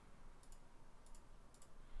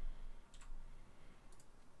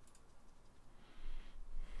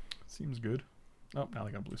 Seems good. Oh, now they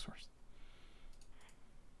got a blue source.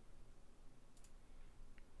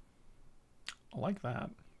 I like that.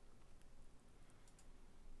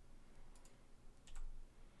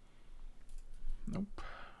 Nope.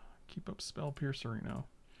 Keep up Spell Piercer, you know.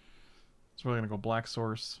 So we're gonna go black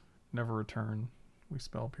source, never return. We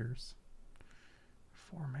Spell Pierce.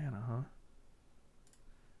 4 mana, huh?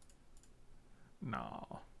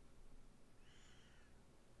 No.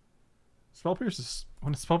 Spell Pierce is,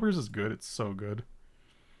 when Spell Pierce is good, it's so good.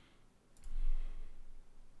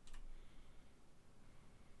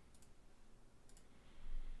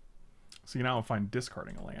 So now I'm fine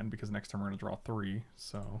discarding a land because next time we're gonna draw 3,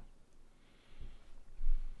 so.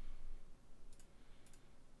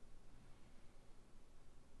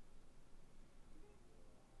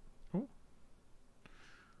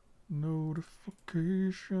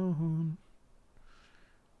 Notification.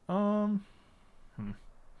 Oh,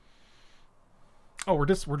 we're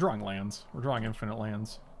drawing lands. We're drawing infinite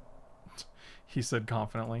lands. He said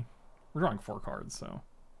confidently. We're drawing 4 cards, so.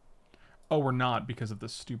 Oh, we're not because of the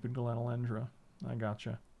stupid Glenelendra. I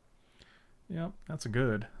gotcha. Yep, that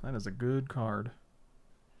is a good card.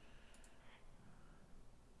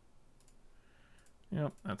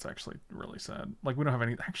 Yep, that's actually really sad. Like, we don't have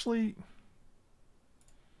any... Actually,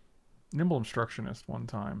 Nimble Obstructionist one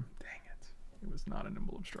time. Dang it. It was not a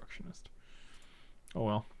Nimble Obstructionist. Oh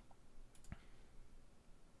well.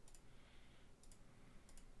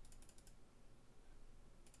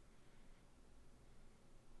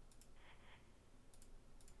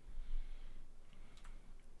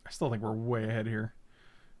 I still think we're way ahead here.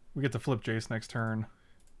 We get to flip Jace next turn.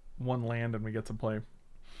 One land and we get to play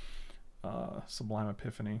Sublime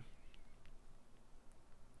Epiphany.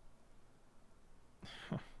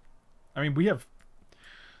 I mean, we have...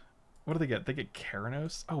 What do they get? They get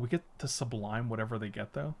Keranos? Oh, we get to Sublime whatever they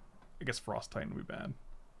get, though? I guess Frost Titan would be bad.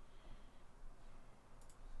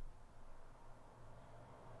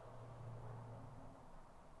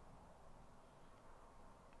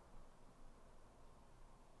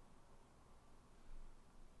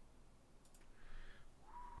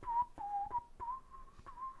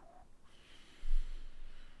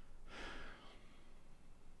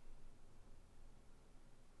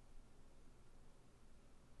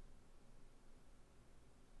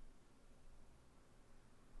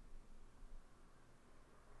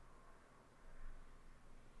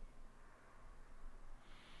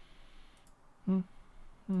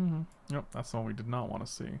 Yep, that's the one we did not want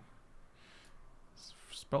to see.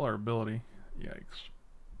 Spell our ability. Yikes.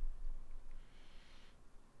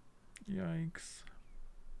 Yikes.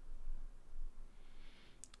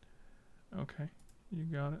 Okay, you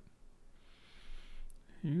got it.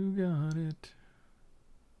 You got it.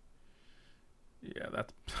 Yeah,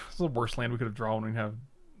 that's the worst land we could have drawn when we have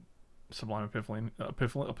Sublime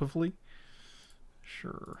Epiphany.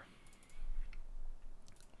 Sure.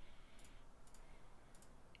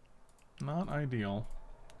 Not ideal.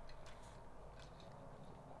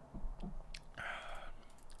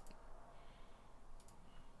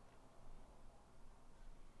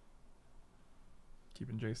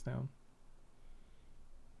 Keeping Jace down.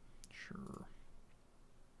 Sure.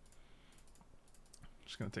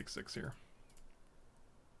 Just gonna take 6 here.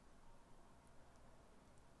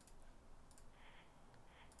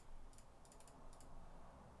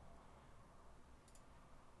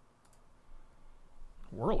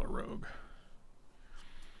 Whirler Rogue.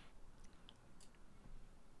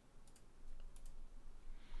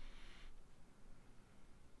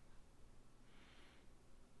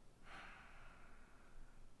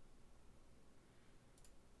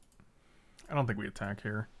 I don't think we attack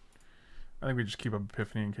here. I think we just keep up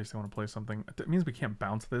Epiphany in case they want to play something. It means we can't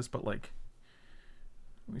bounce this, but like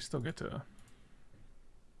we still get to...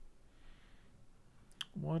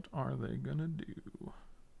 What are they gonna do?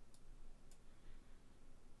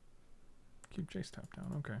 Keep Jace tapped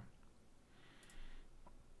down, okay.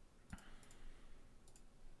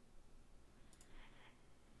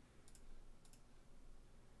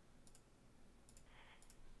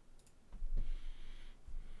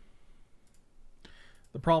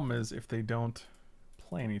 The problem is if they don't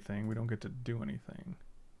play anything, we don't get to do anything.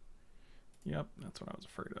 Yep, that's what I was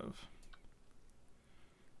afraid of.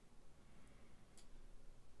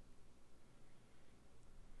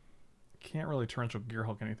 Can't really torrential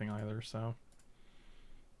Gearhulk anything either, so...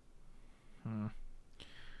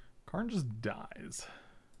 Karn just dies.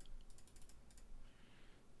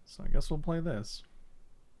 So I guess we'll play this.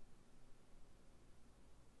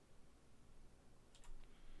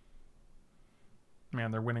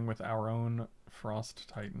 Man, they're winning with our own Frost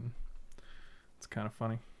Titan. It's kind of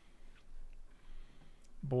funny.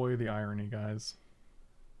 Boy, the irony, guys.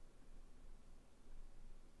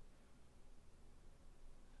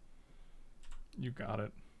 You got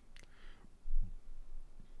it.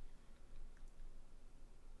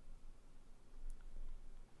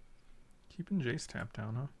 Keeping Jace tapped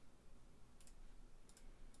down, huh?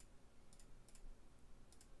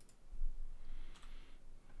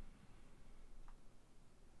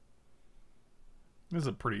 This is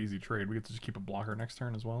a pretty easy trade. We get to just keep a blocker next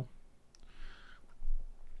turn as well.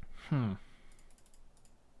 Make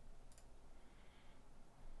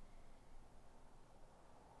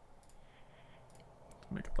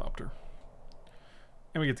a Thopter.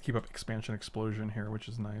 And we get to keep up Expansion Explosion here, which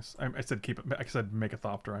is nice. I said keep it. I said make a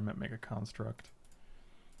Thopter. I meant make a Construct.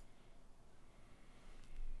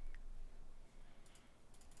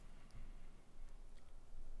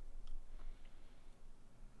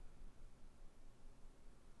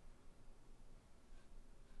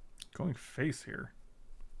 Going face here.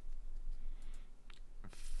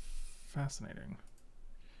 Fascinating.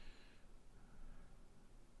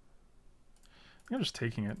 I'm just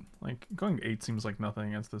taking it. Like, going 8 seems like nothing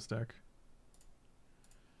against this deck.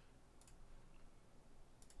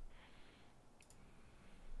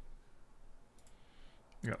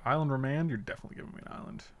 We You got island remand, you're definitely giving me an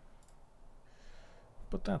island.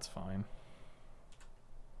 But that's fine.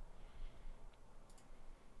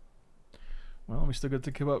 Well, we still get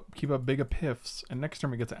to keep up big epiphs, and next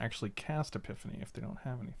turn we get to actually cast Epiphany if they don't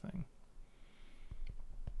have anything.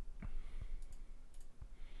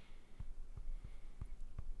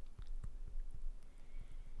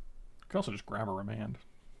 You can also just grab a remand.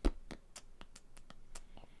 God,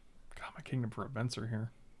 my Kingdom for Events are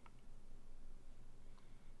here.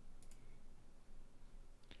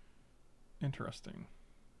 Interesting.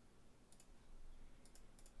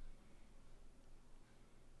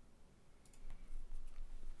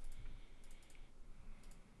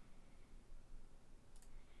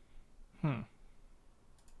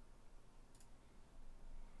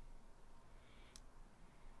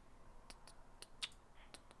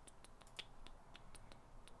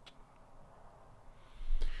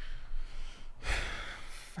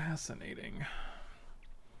 Fascinating.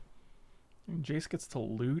 And Jace gets to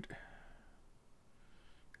loot.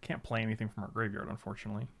 Can't play anything from our graveyard,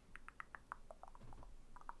 unfortunately.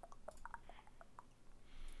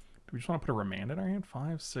 Do we just want to put a remand in our hand?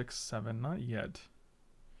 5, 6, 7. Not yet.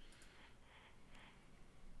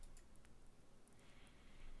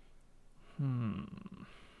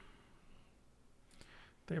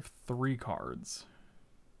 They have 3 cards.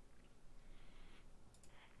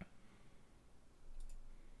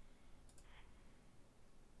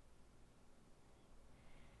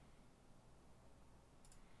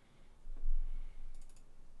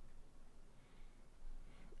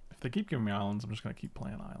 If they keep giving me islands, I'm just going to keep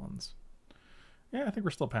playing islands. Yeah, I think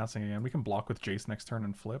we're still passing again. We can block with Jace next turn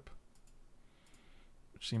and flip,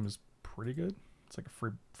 which seems pretty good. It's like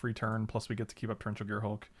a free turn, plus we get to keep up Torrential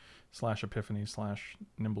Gearhulk / Epiphany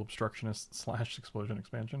 / Nimble Obstructionist / Explosion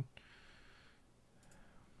Expansion.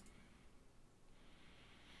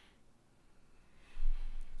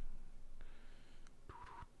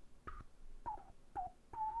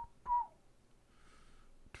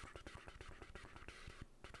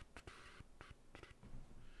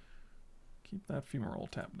 Keep that femoral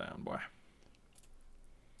tapped down, boy.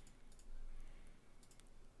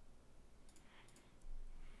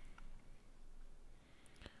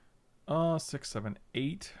 Six, 7,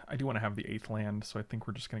 8. I do want to have the 8th land, so I think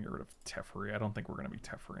we're just going to get rid of Teferi. I don't think we're going to be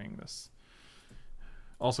Teferiing this.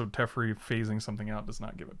 Also, Teferi phasing something out does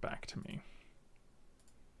not give it back to me.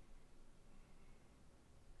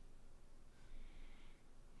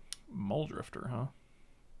 Muldrifter, huh?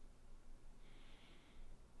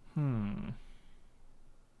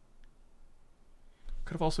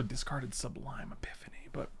 Could have also discarded Sublime Epiphany,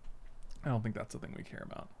 but I don't think that's the thing we care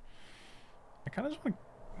about. I kind of just want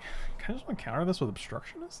to counter this with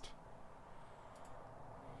Obstructionist.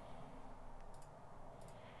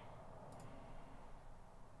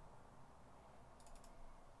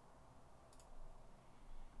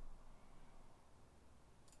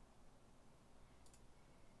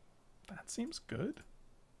 That seems good.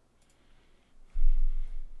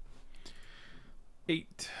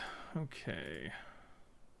 8. Okay.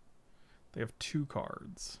 They have 2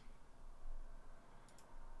 cards.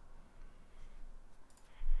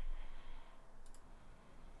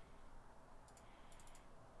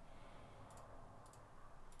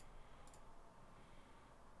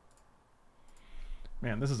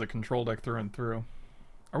 Man, this is a control deck through and through.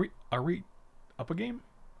 Are we up a game?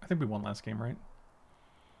 I think we won last game, right?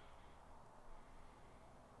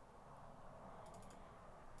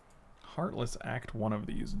 Heartless act one of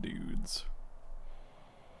these dudes.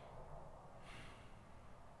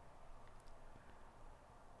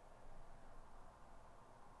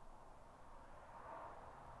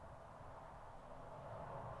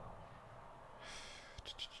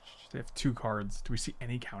 They have 2 cards. Do we see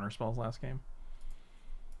any counter spells last game?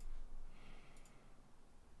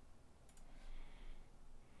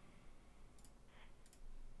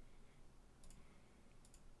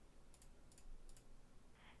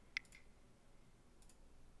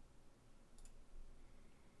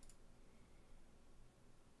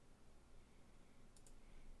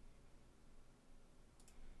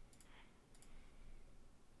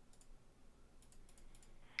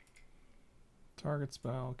 Target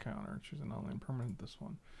spell, counter. Choose an online permanent, this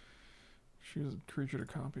one. Choose a creature to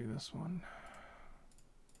copy, this one.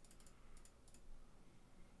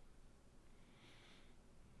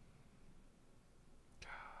 God,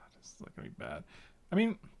 this is like gonna be bad. I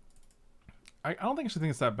mean, I don't think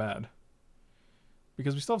it's that bad.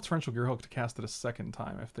 Because we still have Torrential Gearhulk to cast it a second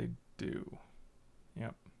time if they do.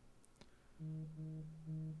 Yep.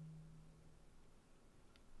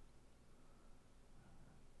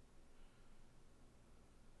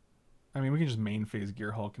 I mean, we can just main phase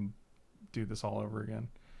Gearhulk and do this all over again.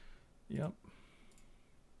 Yep.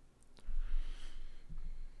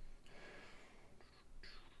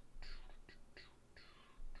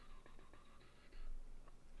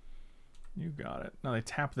 You got it. Now they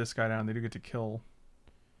tap this guy down. They do get to kill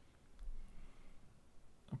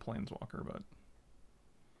a planeswalker, but...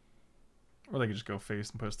 Or they could just go face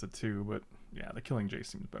and post it 2, but yeah, the killing Jace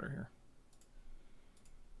seems better here.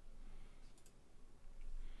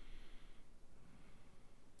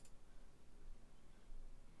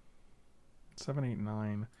 Seven, 8,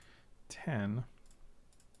 9, 10.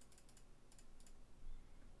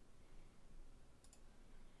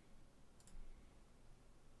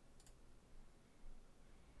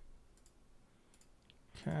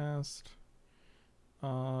 Cast.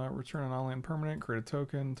 Return an online permanent, create a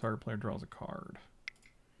token, target player draws a card.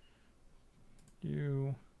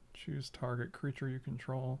 You choose target creature you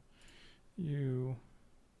control. You,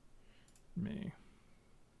 me.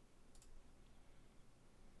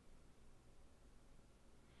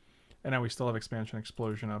 And now we still have expansion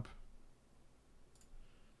explosion up.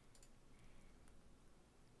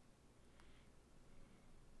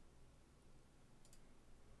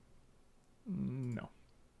 No.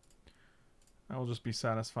 I will just be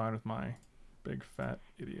satisfied with my big fat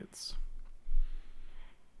idiots.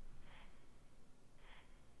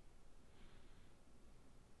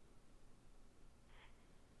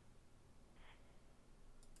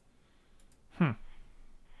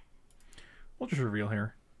 We'll just reveal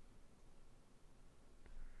here.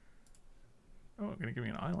 Oh, gonna give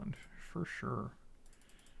me an island for sure.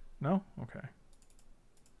 No? Okay.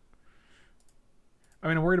 I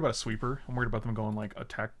mean, I'm worried about a sweeper. I'm worried about them going like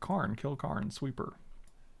attack Karn, kill Karn, sweeper.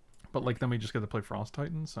 But like then we just get to play Frost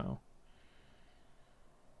Titan, so.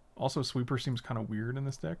 Also, sweeper seems kind of weird in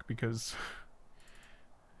this deck because,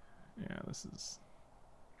 yeah, this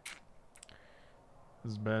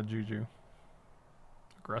is bad juju.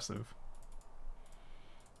 Aggressive.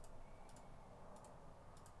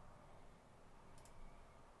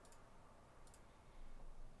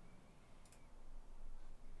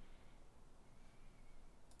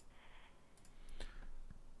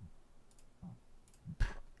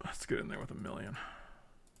 Let's get in there with a million.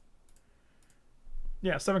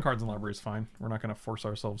 Yeah, 7 cards in the library is fine. We're not going to force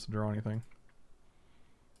ourselves to draw anything.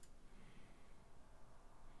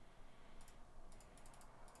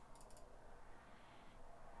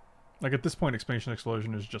 Like at this point, Expansion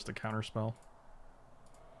Explosion is just a counter spell.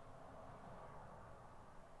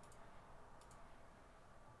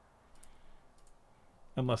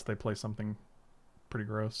 Unless they play something pretty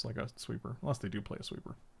gross, like a sweeper. Unless they do play a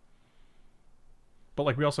sweeper. But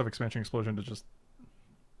like we also have Expansion Explosion to just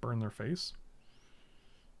burn their face.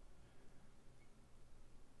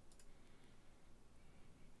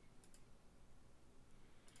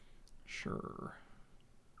 Sure.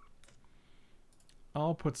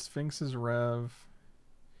 I'll put Sphinx's Rev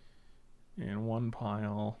in one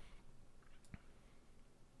pile.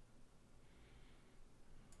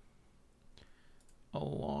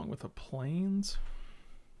 Along with a Plains.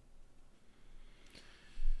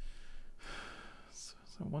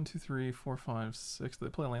 So 1, 2, 3, 4, 5, 6. Did they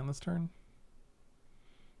play land this turn?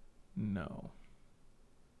 No.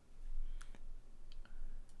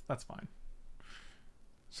 That's fine.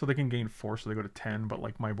 So they can gain 4, so they go to 10, but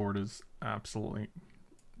like my board is absolutely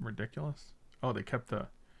ridiculous. Oh, they kept the...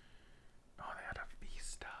 Oh, they had a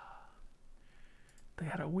Vista. They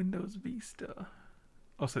had a Windows Vista.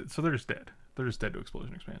 Oh, so they're just dead. They're just dead to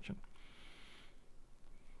Explosion Expansion.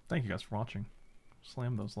 Thank you guys for watching.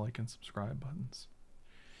 Slam those like and subscribe buttons.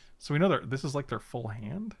 So we know that this is like their full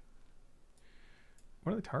hand.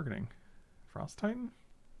 What are they targeting? Frost Titan?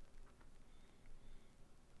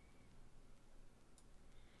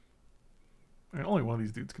 I mean, only one of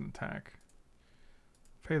these dudes can attack.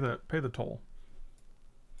 Pay the toll.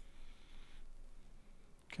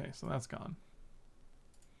 Okay, so that's gone.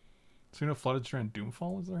 So you know Flooded Strand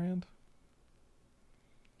Doomfall is their hand?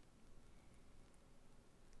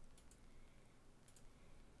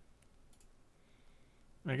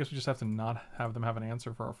 I guess we just have to not have them have an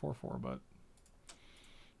answer for our 4/4, but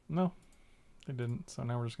no, they didn't. So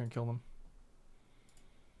now we're just gonna kill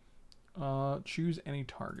them. Choose any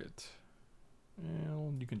target.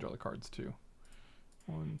 And you can draw the cards too.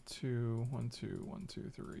 1, 2, 1, 2, 1,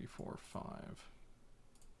 2, 3, 4, 5.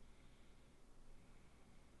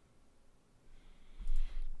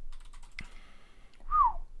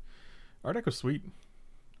 Our deck was sweet.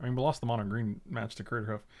 I mean, we lost the mono green match to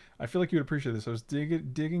Craterhoof. I feel like you would appreciate this. I was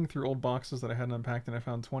digging through old boxes that I hadn't unpacked, and I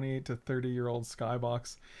found 28 to 30-year-old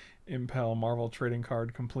Skybox Impel Marvel trading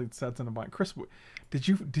card complete sets in a bind. Chris, did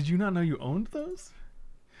you not know you owned those?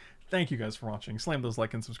 Thank you guys for watching. Slam those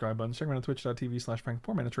like and subscribe buttons. Check me out on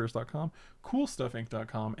twitch.tv/franklepore, manatures.com,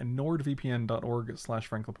 coolstuffinc.com, and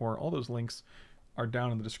nordvpn.org/franklepore. All those links are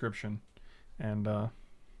down in the description. And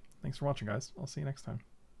thanks for watching, guys. I'll see you next time.